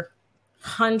for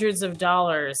hundreds of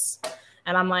dollars.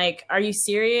 And I'm like, are you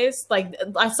serious? Like,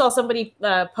 I saw somebody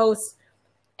post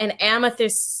an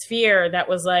amethyst sphere that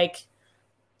was like,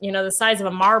 the size of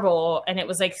a marble, and it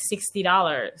was like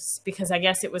 $60 because I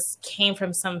guess it came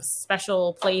from some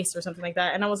special place or something like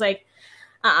that. And I was like,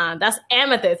 that's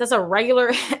amethyst. That's a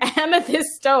regular amethyst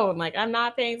stone. Like, I'm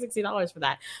not paying $60 for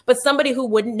that. But somebody who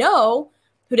wouldn't know,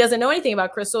 who doesn't know anything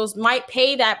about crystals, might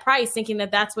pay that price thinking that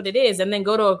that's what it is, and then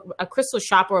go to a crystal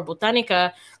shop or a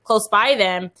botanica close by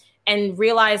them and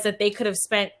realize that they could have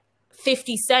spent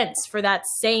 50 cents for that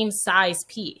same size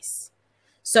piece.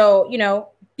 So,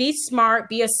 be smart,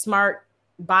 be a smart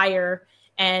buyer,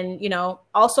 and,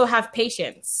 also have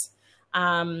patience.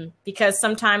 Because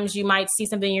sometimes you might see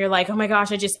something and you're like, oh my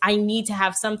gosh, I need to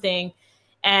have something.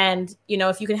 And,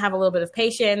 if you can have a little bit of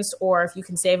patience, or if you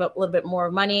can save up a little bit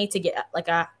more money to get like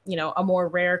a more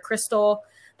rare crystal,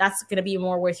 that's going to be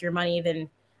more worth your money than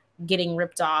getting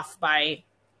ripped off by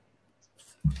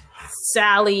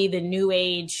Sally, the new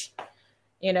age,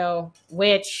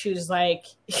 witch who's like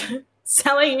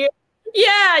selling you.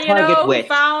 Yeah, witch.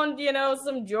 Found,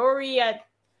 some jewelry at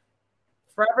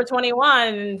Forever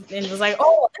 21 and was like,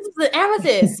 oh, this is the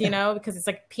amethyst, because it's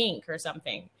like pink or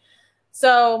something.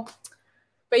 So,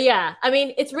 but yeah, I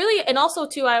mean, it's really, and also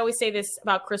too, I always say this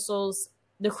about crystals.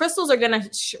 The crystals are going to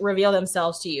reveal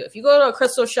themselves to you. If you go to a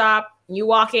crystal shop and you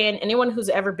walk in, anyone who's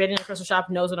ever been in a crystal shop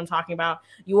knows what I'm talking about.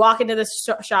 You walk into this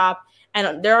shop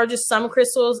and there are just some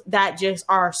crystals that just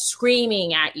are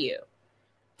screaming at you.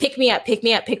 Pick me up, pick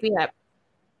me up, pick me up.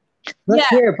 Look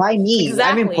here, by me.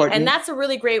 Exactly. I'm important. And that's a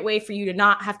really great way for you to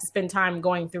not have to spend time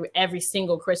going through every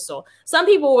single crystal. Some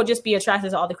people will just be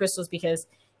attracted to all the crystals because,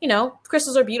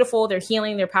 crystals are beautiful, they're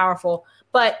healing, they're powerful.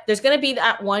 But there's going to be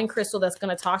that one crystal that's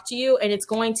going to talk to you, and it's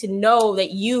going to know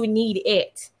that you need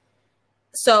it.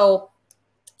 So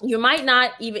you might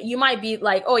be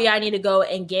like, oh yeah, I need to go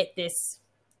and get this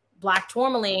black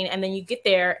tourmaline. And then you get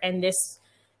there and this,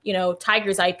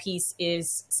 tiger's eye piece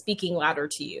is speaking louder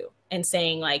to you and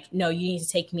saying like, no, you need to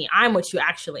take me. I'm what you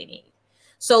actually need.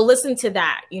 So listen to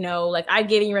that, like I'm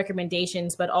giving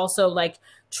recommendations, but also like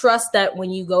trust that when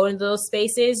you go into those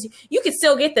spaces, you can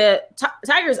still get the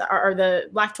tiger's or the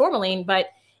black tourmaline. But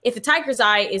if the tiger's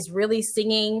eye is really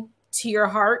singing to your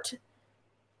heart,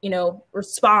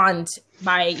 respond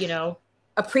by,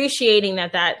 appreciating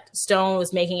that stone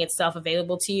was making itself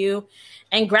available to you,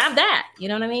 and grab that. You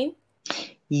know what I mean?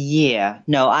 Yeah,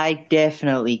 no, I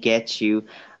definitely get you.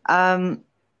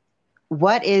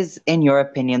 What is, in your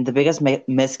opinion, the biggest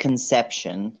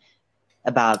misconception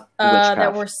about witchcraft?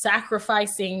 That we're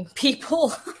sacrificing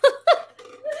people.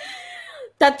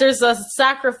 That there's a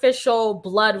sacrificial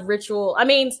blood ritual. I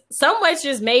mean, some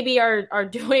witches maybe are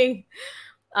doing.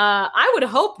 I would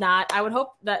hope not. I would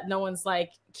hope that no one's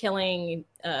like killing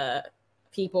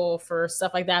people for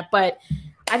stuff like that. But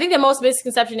I think the most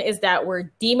misconception is that we're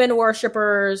demon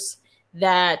worshipers,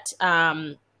 that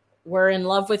we're in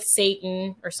love with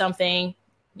Satan or something,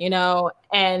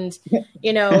 and,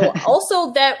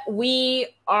 also that we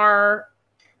are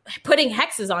putting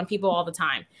hexes on people all the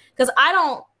time. Because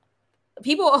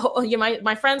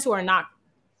my friends who are not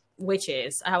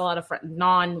witches, I have a lot of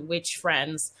non-witch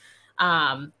friends,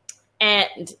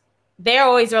 and they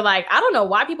always are like, I don't know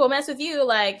why people mess with you.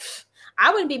 Like,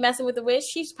 I wouldn't be messing with the witch.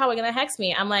 She's probably gonna hex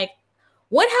me. I'm like,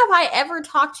 when have I ever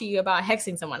talked to you about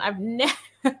hexing someone? I've never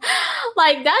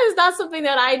like that is not something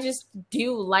that I just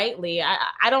do lightly.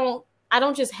 I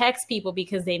don't just hex people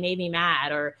because they made me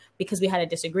mad or because we had a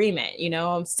disagreement. You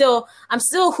know, I'm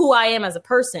still who I am as a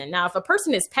person. Now, if a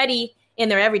person is petty in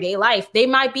their everyday life, they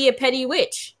might be a petty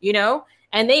witch, you know,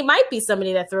 and they might be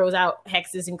somebody that throws out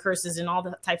hexes and curses and all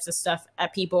the types of stuff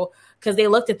at people because they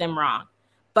looked at them wrong.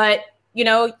 But, you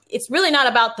know, it's really not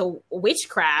about the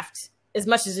witchcraft as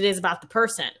much as it is about the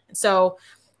person. So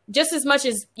just as much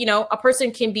as, you know, a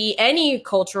person can be any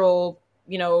cultural,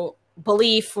 you know,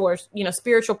 belief or, you know,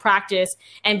 spiritual practice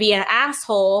and be an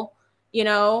asshole, you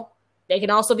know, they can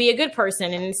also be a good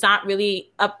person. And it's not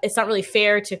really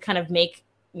fair to kind of make,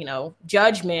 you know,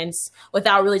 judgments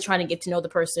without really trying to get to know the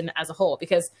person as a whole.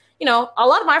 Because, you know, a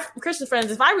lot of my Christian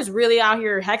friends, if I was really out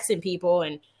here hexing people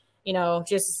and, you know,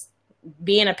 just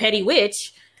being a petty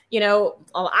witch, you know,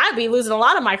 I'd be losing a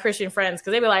lot of my Christian friends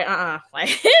because they'd be like, like,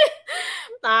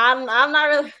 I'm not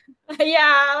really,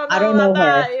 yeah, I don't know her.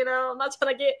 that, you know, I'm not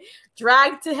trying to get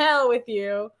dragged to hell with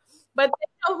you. But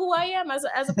they know who I am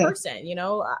as a person, you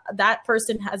know, that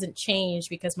person hasn't changed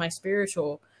because my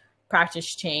spiritual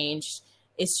practice changed.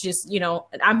 It's just, you know,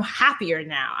 I'm happier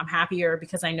now. I'm happier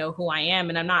because I know who I am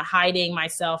and I'm not hiding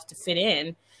myself to fit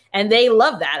in. And they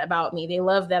love that about me. They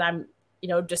love that I'm, you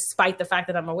know, despite the fact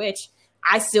that I'm a witch,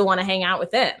 I still want to hang out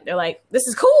with them. They're like, this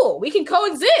is cool. We can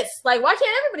coexist. Like, why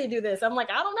can't everybody do this? I'm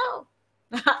like, I don't know.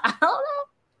 I don't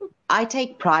know. I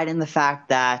take pride in the fact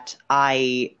that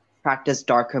I practice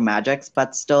darker magics,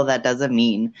 but still that doesn't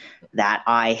mean that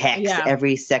I hex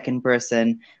every second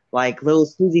person. Like little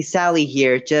Susie Sally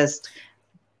here just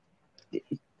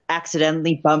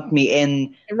accidentally bumped me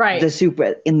in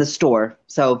the store.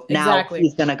 So now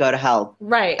he's going to go to hell.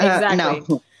 Right, exactly.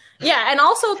 No. Yeah, and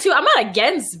also too, I'm not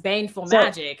against baneful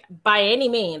magic by any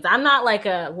means. I'm not like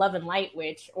a love and light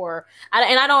witch,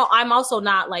 I'm also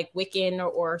not like Wiccan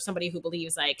or somebody who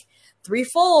believes like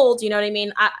threefold. You know what I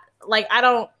mean? I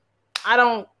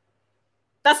don't.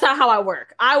 That's not how I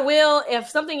work. I will, if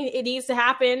something it needs to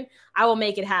happen, I will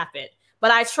make it happen.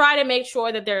 But I try to make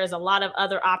sure that there is a lot of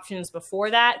other options before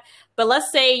that. But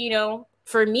let's say, you know,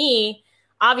 for me,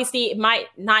 obviously, it might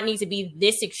not need to be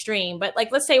this extreme, but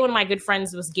like, let's say one of my good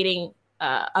friends was getting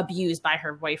abused by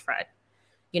her boyfriend.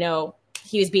 You know,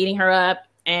 he was beating her up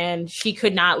and she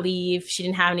could not leave. She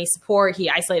didn't have any support. He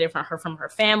isolated her from her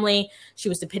family. She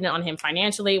was dependent on him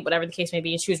financially, whatever the case may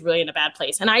be. And she was really in a bad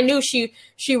place. And I knew she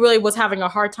really was having a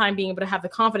hard time being able to have the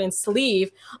confidence to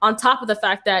leave, on top of the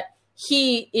fact that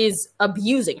he is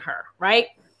abusing her, right?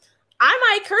 I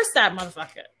might curse that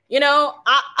motherfucker. You know,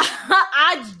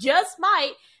 I just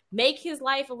might make his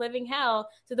life a living hell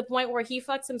to the point where he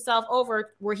fucks himself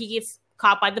over, where he gets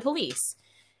caught by the police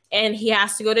and he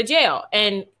has to go to jail.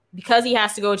 And because he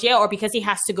has to go to jail or because he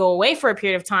has to go away for a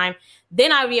period of time,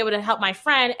 then I would be able to help my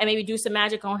friend and maybe do some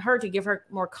magic on her to give her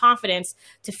more confidence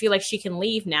to feel like she can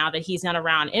leave now that he's not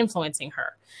around influencing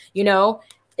her. You know,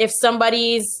 if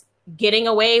somebody's getting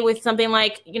away with something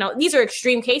like, you know, these are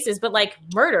extreme cases, but like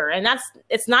murder. And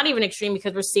it's not even extreme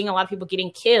because we're seeing a lot of people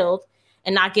getting killed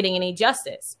and not getting any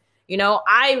justice. You know,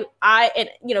 and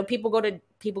you know, people go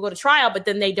to trial, but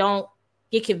then they don't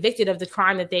get convicted of the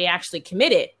crime that they actually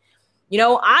committed. You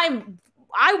know, I'm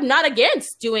not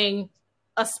against doing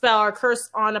a spell or curse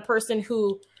on a person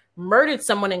who murdered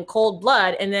someone in cold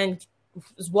blood and then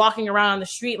is walking around on the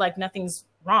street like nothing's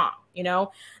wrong. You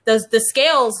know, the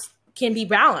scales can be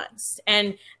balanced.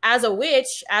 And as a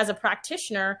witch, as a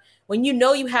practitioner, when you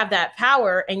know you have that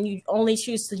power and you only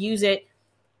choose to use it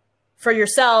for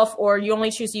yourself, or you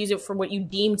only choose to use it for what you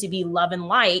deem to be love and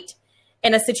light,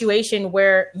 in a situation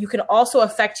where you can also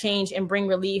affect change and bring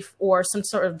relief or some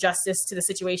sort of justice to the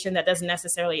situation that doesn't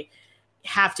necessarily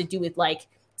have to do with like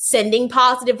sending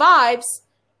positive vibes,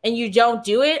 and you don't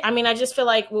do it. I mean, I just feel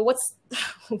like, well, what's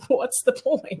the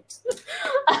point?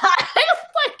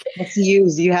 Let's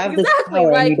use, you have this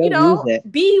power like, and you don't use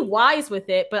it. Be wise with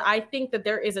it. But I think that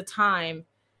there is a time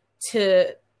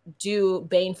to do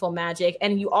baneful magic,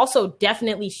 and you also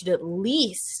definitely should at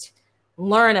least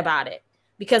learn about it.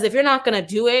 Because if you're not going to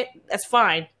do it, that's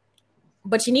fine.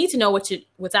 But you need to know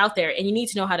what's out there, and you need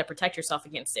to know how to protect yourself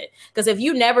against it. Because if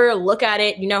you never look at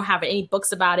it, you don't have any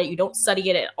books about it, you don't study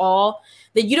it at all,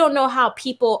 then you don't know how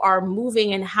people are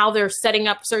moving and how they're setting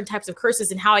up certain types of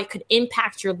curses and how it could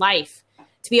impact your life,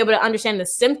 to be able to understand the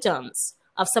symptoms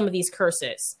of some of these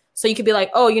curses. So you could be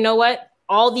like, oh, you know what?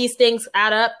 All these things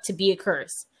add up to be a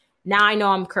curse. Now I know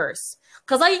I'm cursed.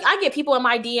 Because I get people in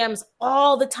my DMs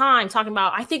all the time talking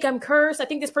about, I think I'm cursed. I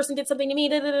think this person did something to me.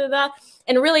 Da, da, da, da.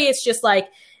 And really, it's just like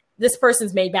this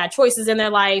person's made bad choices in their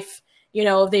life. You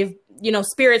know, they've, you know,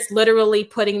 spirits literally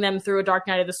putting them through a dark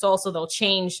night of the soul. So they'll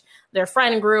change their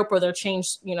friend group or they'll change,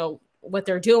 you know, what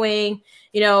they're doing.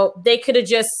 You know, they could have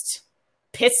just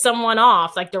pissed someone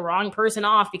off, like the wrong person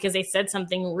off because they said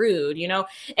something rude, you know?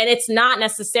 And it's not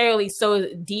necessarily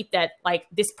so deep that like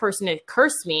this person had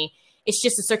cursed me. It's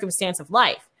just a circumstance of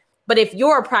life. But if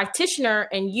you're a practitioner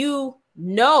and you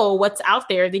know what's out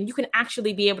there, then you can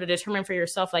actually be able to determine for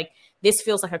yourself, like, this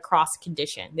feels like a cross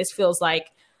condition. This feels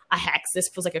like a hex. This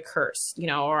feels like a curse, you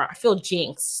know, or I feel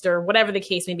jinxed or whatever the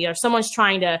case may be, or someone's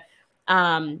trying to,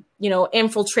 you know,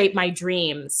 infiltrate my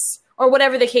dreams or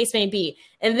whatever the case may be.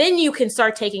 And then you can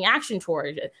start taking action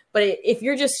toward it. But if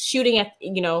you're just shooting at,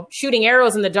 you know, shooting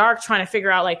arrows in the dark, trying to figure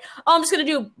out like, oh, I'm just going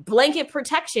to do blanket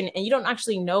protection, and you don't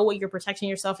actually know what you're protecting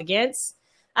yourself against,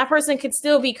 that person could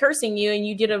still be cursing you. And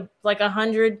you did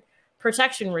 100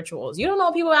 protection rituals. You don't know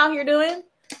what people out here doing.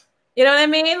 You know what I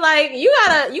mean? Like you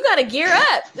gotta gear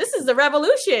up. This is the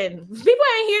revolution. People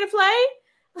ain't here to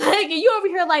play. Like you over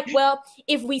here like, well,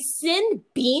 if we send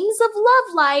beams of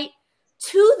love light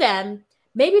to them,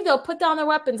 maybe they'll put down their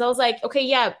weapons. I was like, okay,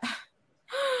 yeah,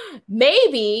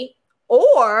 maybe.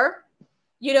 Or,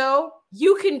 you know,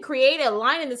 you can create a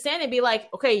line in the sand and be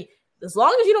like, okay, as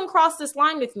long as you don't cross this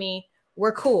line with me,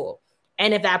 we're cool.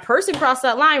 And if that person crossed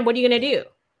that line, what are you going to do?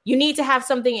 You need to have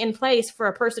something in place for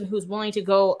a person who's willing to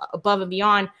go above and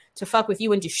beyond to fuck with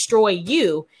you and destroy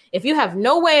you. If you have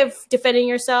no way of defending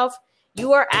yourself,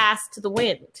 you are asked to the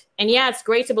wind. And yeah, it's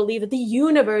great to believe that the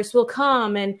universe will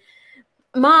come and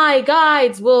my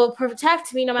guides will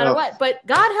protect me no matter what. But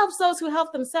God helps those who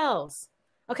help themselves.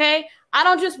 Okay? I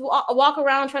don't just walk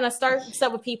around trying to start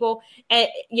stuff with people and,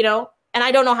 you know, and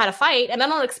I don't know how to fight. And I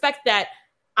don't expect that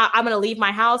I'm going to leave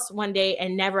my house one day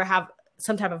and never have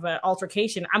some type of an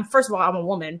altercation. First of all, I'm a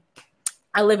woman.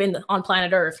 I live on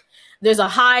planet Earth. There's a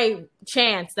high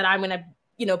chance that I'm going to,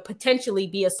 you know, potentially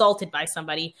be assaulted by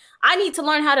somebody. I need to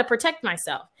learn how to protect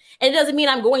myself. And it doesn't mean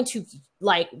I'm going to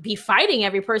like be fighting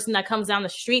every person that comes down the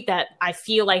street that I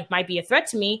feel like might be a threat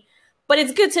to me, but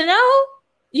it's good to know.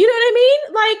 You know what I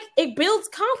mean? Like it builds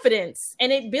confidence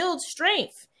and it builds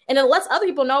strength and it lets other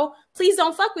people know, please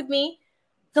don't fuck with me.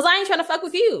 Because I ain't trying to fuck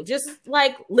with you. Just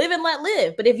like live and let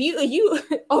live. But if you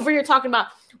over here talking about,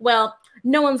 well,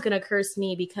 no one's going to curse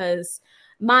me because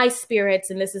my spirits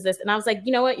and this is this. And I was like,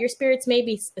 you know what? Your spirits may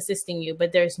be assisting you,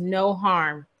 but there's no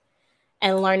harm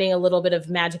in learning a little bit of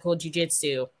magical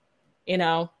jujitsu. You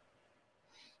know,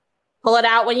 pull it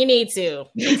out when you need to.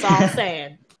 That's all I'm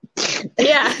saying.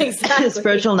 Yeah, exactly.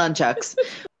 Spiritual nunchucks.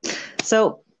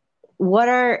 So what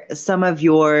are some of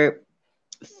your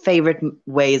favorite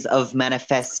ways of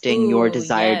manifesting your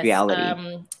desired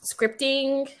reality?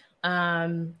 Scripting.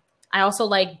 I also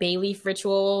like bay leaf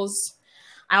rituals.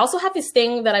 I also have this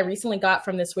thing that I recently got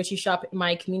from this witchy shop in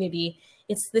my community.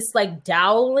 It's this like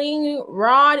doweling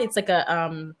rod. It's like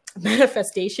a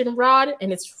manifestation rod,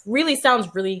 and it's really sounds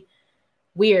really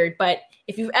weird. But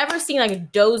if you've ever seen like a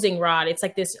dozing rod, it's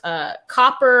like this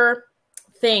copper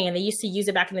thing, and they used to use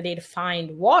it back in the day to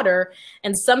find water,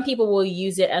 and some people will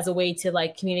use it as a way to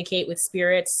like communicate with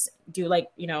spirits, do like,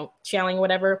 you know, channeling,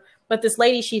 whatever. But this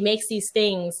lady, she makes these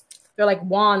things, they're like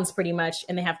wands pretty much,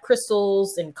 and they have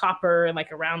crystals and copper and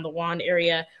like around the wand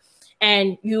area,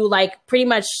 and you like pretty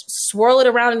much swirl it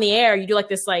around in the air. You do like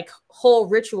this like whole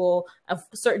ritual of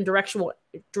certain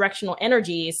directional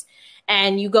energies,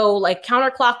 and you go like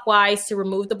counterclockwise to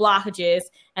remove the blockages.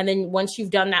 And then once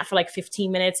you've done that for like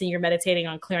 15 minutes and you're meditating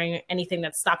on clearing anything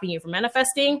that's stopping you from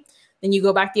manifesting, then you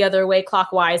go back the other way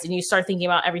clockwise and you start thinking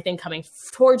about everything coming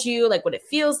towards you, like what it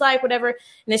feels like, whatever.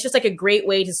 And it's just like a great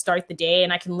way to start the day.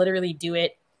 And I can literally do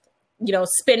it, you know,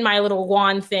 spin my little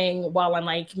wand thing while I'm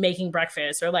like making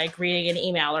breakfast or like reading an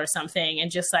email or something, and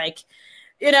just like,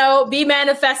 you know, be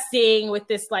manifesting with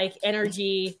this like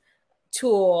energy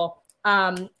tool.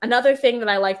 Another thing that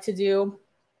I like to do,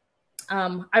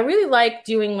 I really like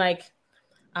doing like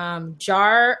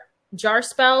jar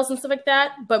spells and stuff like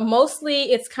that, but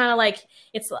mostly it's kind of like,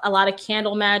 it's a lot of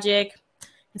candle magic.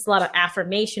 It's a lot of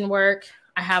affirmation work.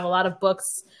 I have a lot of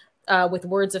books with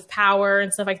words of power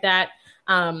and stuff like that.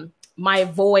 My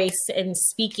voice and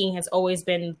speaking has always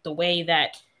been the way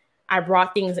that I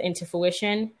brought things into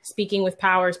fruition. Speaking with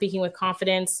power, speaking with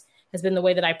confidence has been the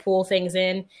way that I pull things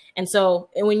in. And so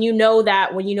when you know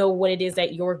that, when you know what it is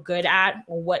that you're good at,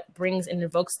 or what brings and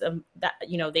invokes that,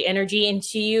 you know, the energy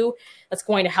into you that's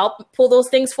going to help pull those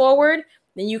things forward,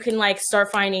 then you can like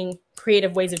start finding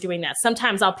creative ways of doing that.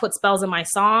 Sometimes I'll put spells in my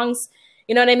songs,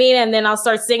 You know what I mean? And then I'll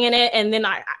start singing it. And then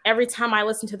every time I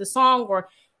listen to the song or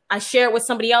I share it with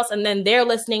somebody else and then they're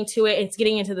listening to it, it's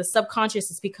getting into the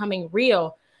subconscious. It's becoming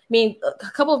real. I mean,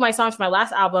 a couple of my songs from my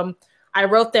last album, I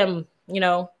wrote them,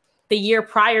 the year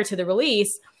prior to the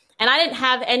release. And I didn't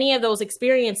have any of those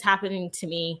experiences happening to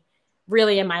me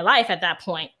really in my life at that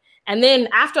point. And then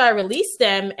after I released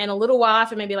them and a little while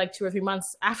after, maybe like 2 or 3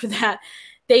 months after that,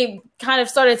 they kind of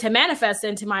started to manifest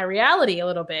into my reality a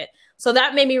little bit. So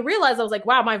that made me realize, I was like,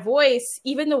 wow, my voice,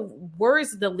 even the words,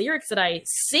 the lyrics that I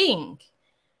sing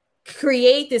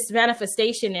create this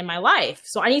manifestation in my life.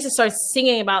 So I need to start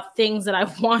singing about things that I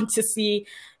want to see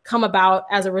come about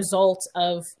as a result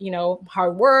of,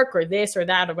 hard work or this or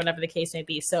that or whatever the case may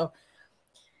be. So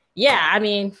yeah, I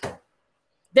mean,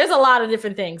 there's a lot of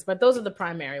different things, but those are the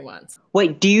primary ones.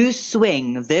 Wait, do you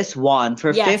swing this wand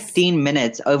for 15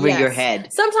 minutes over your head?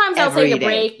 Sometimes I'll take a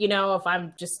break, if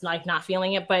I'm just like not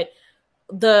feeling it. But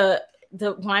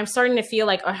when I'm starting to feel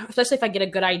like, especially if I get a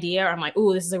good idea, or I'm like,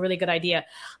 ooh, this is a really good idea,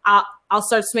 I'll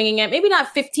start swinging it. Maybe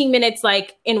not 15 minutes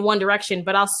like in one direction,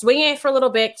 but I'll swing it for a little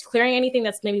bit, clearing anything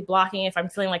that's maybe blocking it if I'm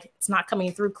feeling like it's not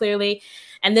coming through clearly.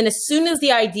 And then as soon as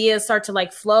the ideas start to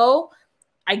like flow,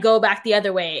 I go back the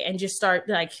other way and just start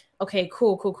like, okay,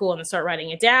 cool. And then start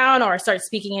writing it down, or I start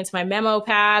speaking into my memo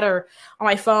pad or on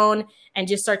my phone and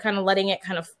just start kind of letting it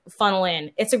kind of funnel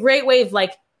in. It's a great way of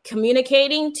like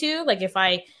communicating too. Like if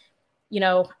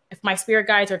my spirit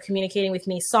guides are communicating with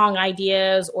me song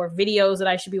ideas or videos that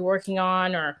I should be working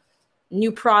on or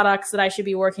new products that I should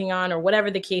be working on or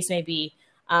whatever the case may be.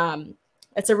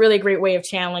 It's a really great way of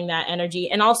channeling that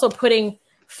energy and also putting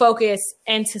focus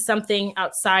into something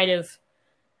outside of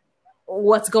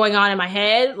what's going on in my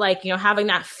head, like, having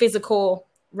that physical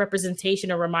representation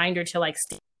or reminder to like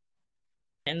stay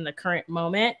in the current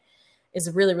moment is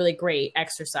a really, really great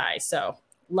exercise. So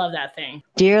love that thing.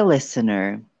 Dear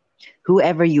listener,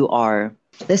 whoever you are,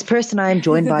 this person I am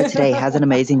joined by today has an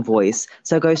amazing voice.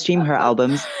 So go stream her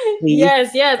albums, please.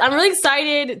 Yes. I'm really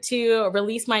excited to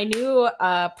release my new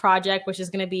project, which is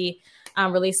going to be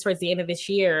released towards the end of this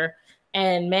year.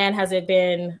 And man, has it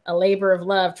been a labor of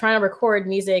love. Trying to record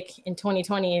music in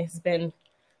 2020 has been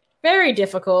very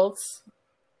difficult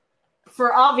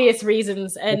for obvious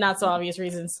reasons and not so obvious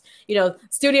reasons.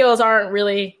 Studios aren't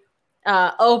really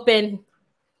open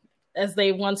as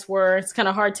they once were. It's kind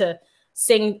of hard to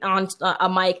sing on a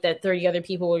mic that 30 other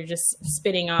people were just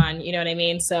spitting on, you know what I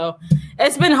mean? So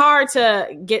it's been hard to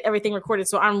get everything recorded.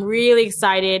 So I'm really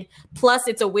excited. Plus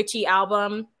it's a witchy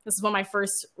album. This is one of my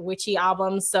first witchy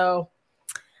albums. So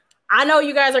I know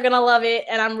you guys are going to love it.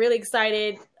 And I'm really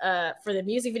excited for the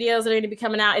music videos that are going to be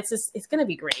coming out. It's going to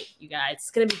be great, you guys.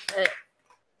 It's going to be good.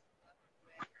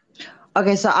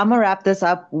 Okay, so I'm going to wrap this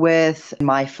up with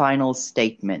my final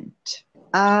statement.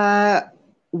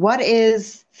 What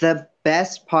is the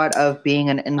best part of being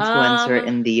an influencer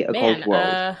in the occult world?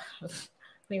 I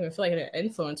don't even feel like an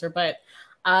influencer, but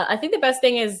I think the best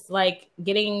thing is like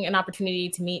getting an opportunity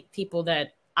to meet people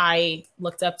that I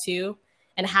looked up to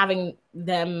and having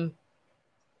them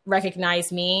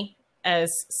recognize me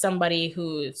as somebody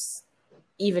who's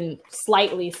even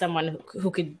slightly someone who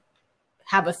could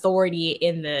have authority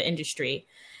in the industry.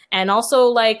 And also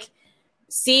like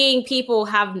seeing people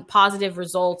have positive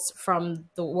results from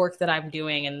the work that I'm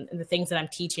doing and the things that I'm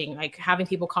teaching, like having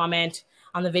people comment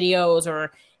on the videos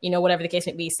or, whatever the case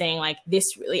may be, saying like, this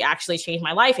really actually changed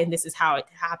my life and this is how it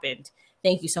happened.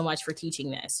 Thank you so much for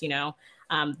teaching this,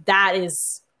 that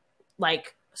is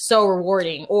like so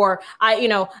rewarding. Or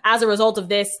as a result of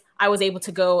this, I was able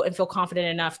to go and feel confident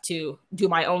enough to do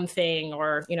my own thing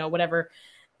or, whatever,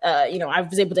 I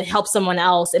was able to help someone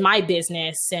else in my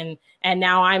business and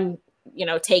now I'm,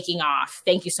 taking off.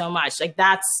 Thank you so much. Like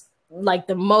that's like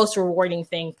the most rewarding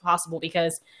thing possible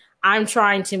because I'm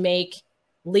trying to make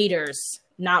leaders,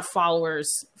 not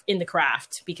followers in the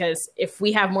craft. Because if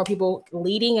we have more people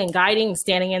leading and guiding and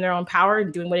standing in their own power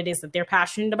and doing what it is that they're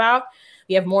passionate about,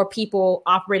 we have more people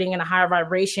operating in a higher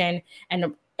vibration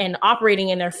and operating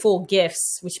in their full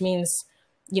gifts, which means,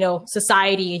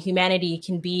 society and humanity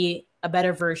can be a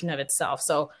better version of itself.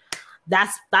 So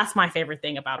that's my favorite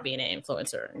thing about being an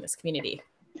influencer in this community.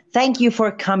 Thank you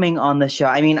for coming on the show.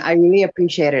 I mean, I really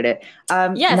appreciated it.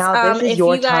 Yes, now this is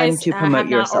your time to promote have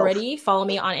yourself. Not already, follow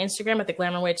me on Instagram at the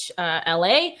Glamour Witch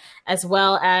LA, as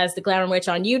well as the Glamour Witch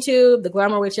on YouTube, the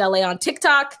Glamour Witch LA on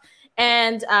TikTok,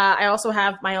 and I also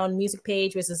have my own music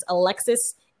page, which is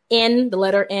Alexis N, the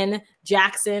letter N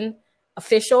Jackson.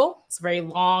 official. It's a very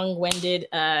long-winded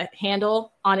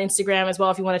handle on Instagram as well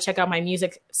if you want to check out my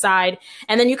music side.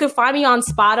 And then you can find me on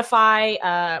Spotify,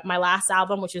 my last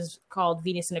album, which is called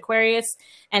Venus and Aquarius,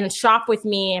 and shop with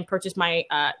me and purchase my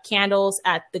candles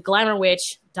at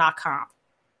theglamourwitch.com.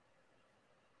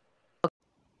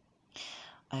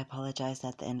 I apologize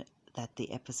that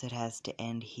the episode has to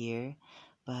end here,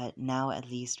 but now at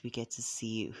least we get to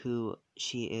see who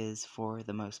she is for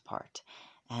the most part.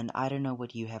 And I don't know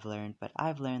what you have learned, but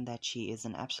I've learned that she is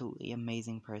an absolutely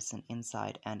amazing person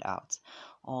inside and out,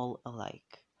 all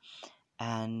alike.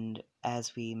 And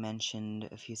as we mentioned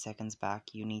a few seconds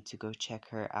back, you need to go check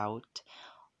her out.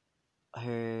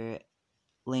 Her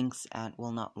links and,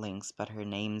 well, not links, but her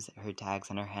names, her tags,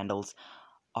 and her handles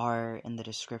are in the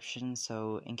description,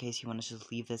 so in case you want to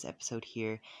just leave this episode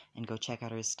here and go check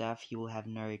out her stuff, you will have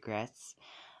no regrets.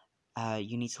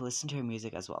 You need to listen to her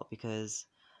music as well, because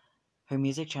her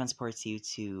music transports you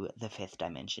to the fifth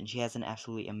dimension. She has an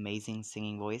absolutely amazing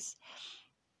singing voice,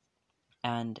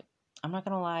 and I'm not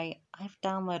gonna lie, I've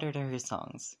downloaded her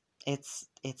songs. It's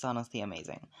honestly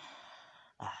amazing.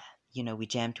 We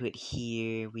jam to it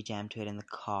here, we jam to it in the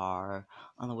car,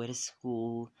 on the way to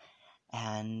school,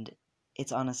 and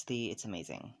it's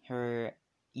amazing. Her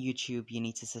YouTube, you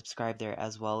need to subscribe there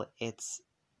as well. It's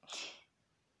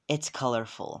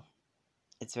colorful.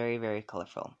 It's very, very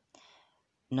colorful.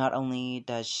 Not only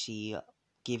does she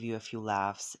give you a few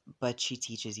laughs, but she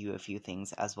teaches you a few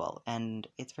things as well, and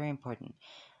it's very important.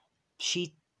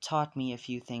 She taught me a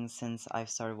few things since I've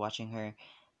started watching her.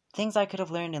 Things I could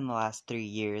have learned in the last 3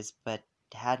 years, but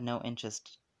had no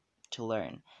interest to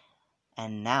learn.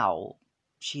 And now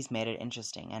she's made it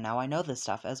interesting, and now I know this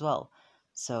stuff as well.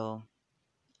 So,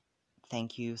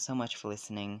 thank you so much for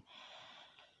listening.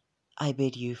 I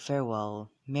bid you farewell.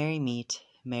 Merry meet,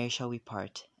 merry shall we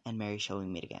part, and merry shall we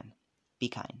meet again. Be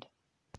kind.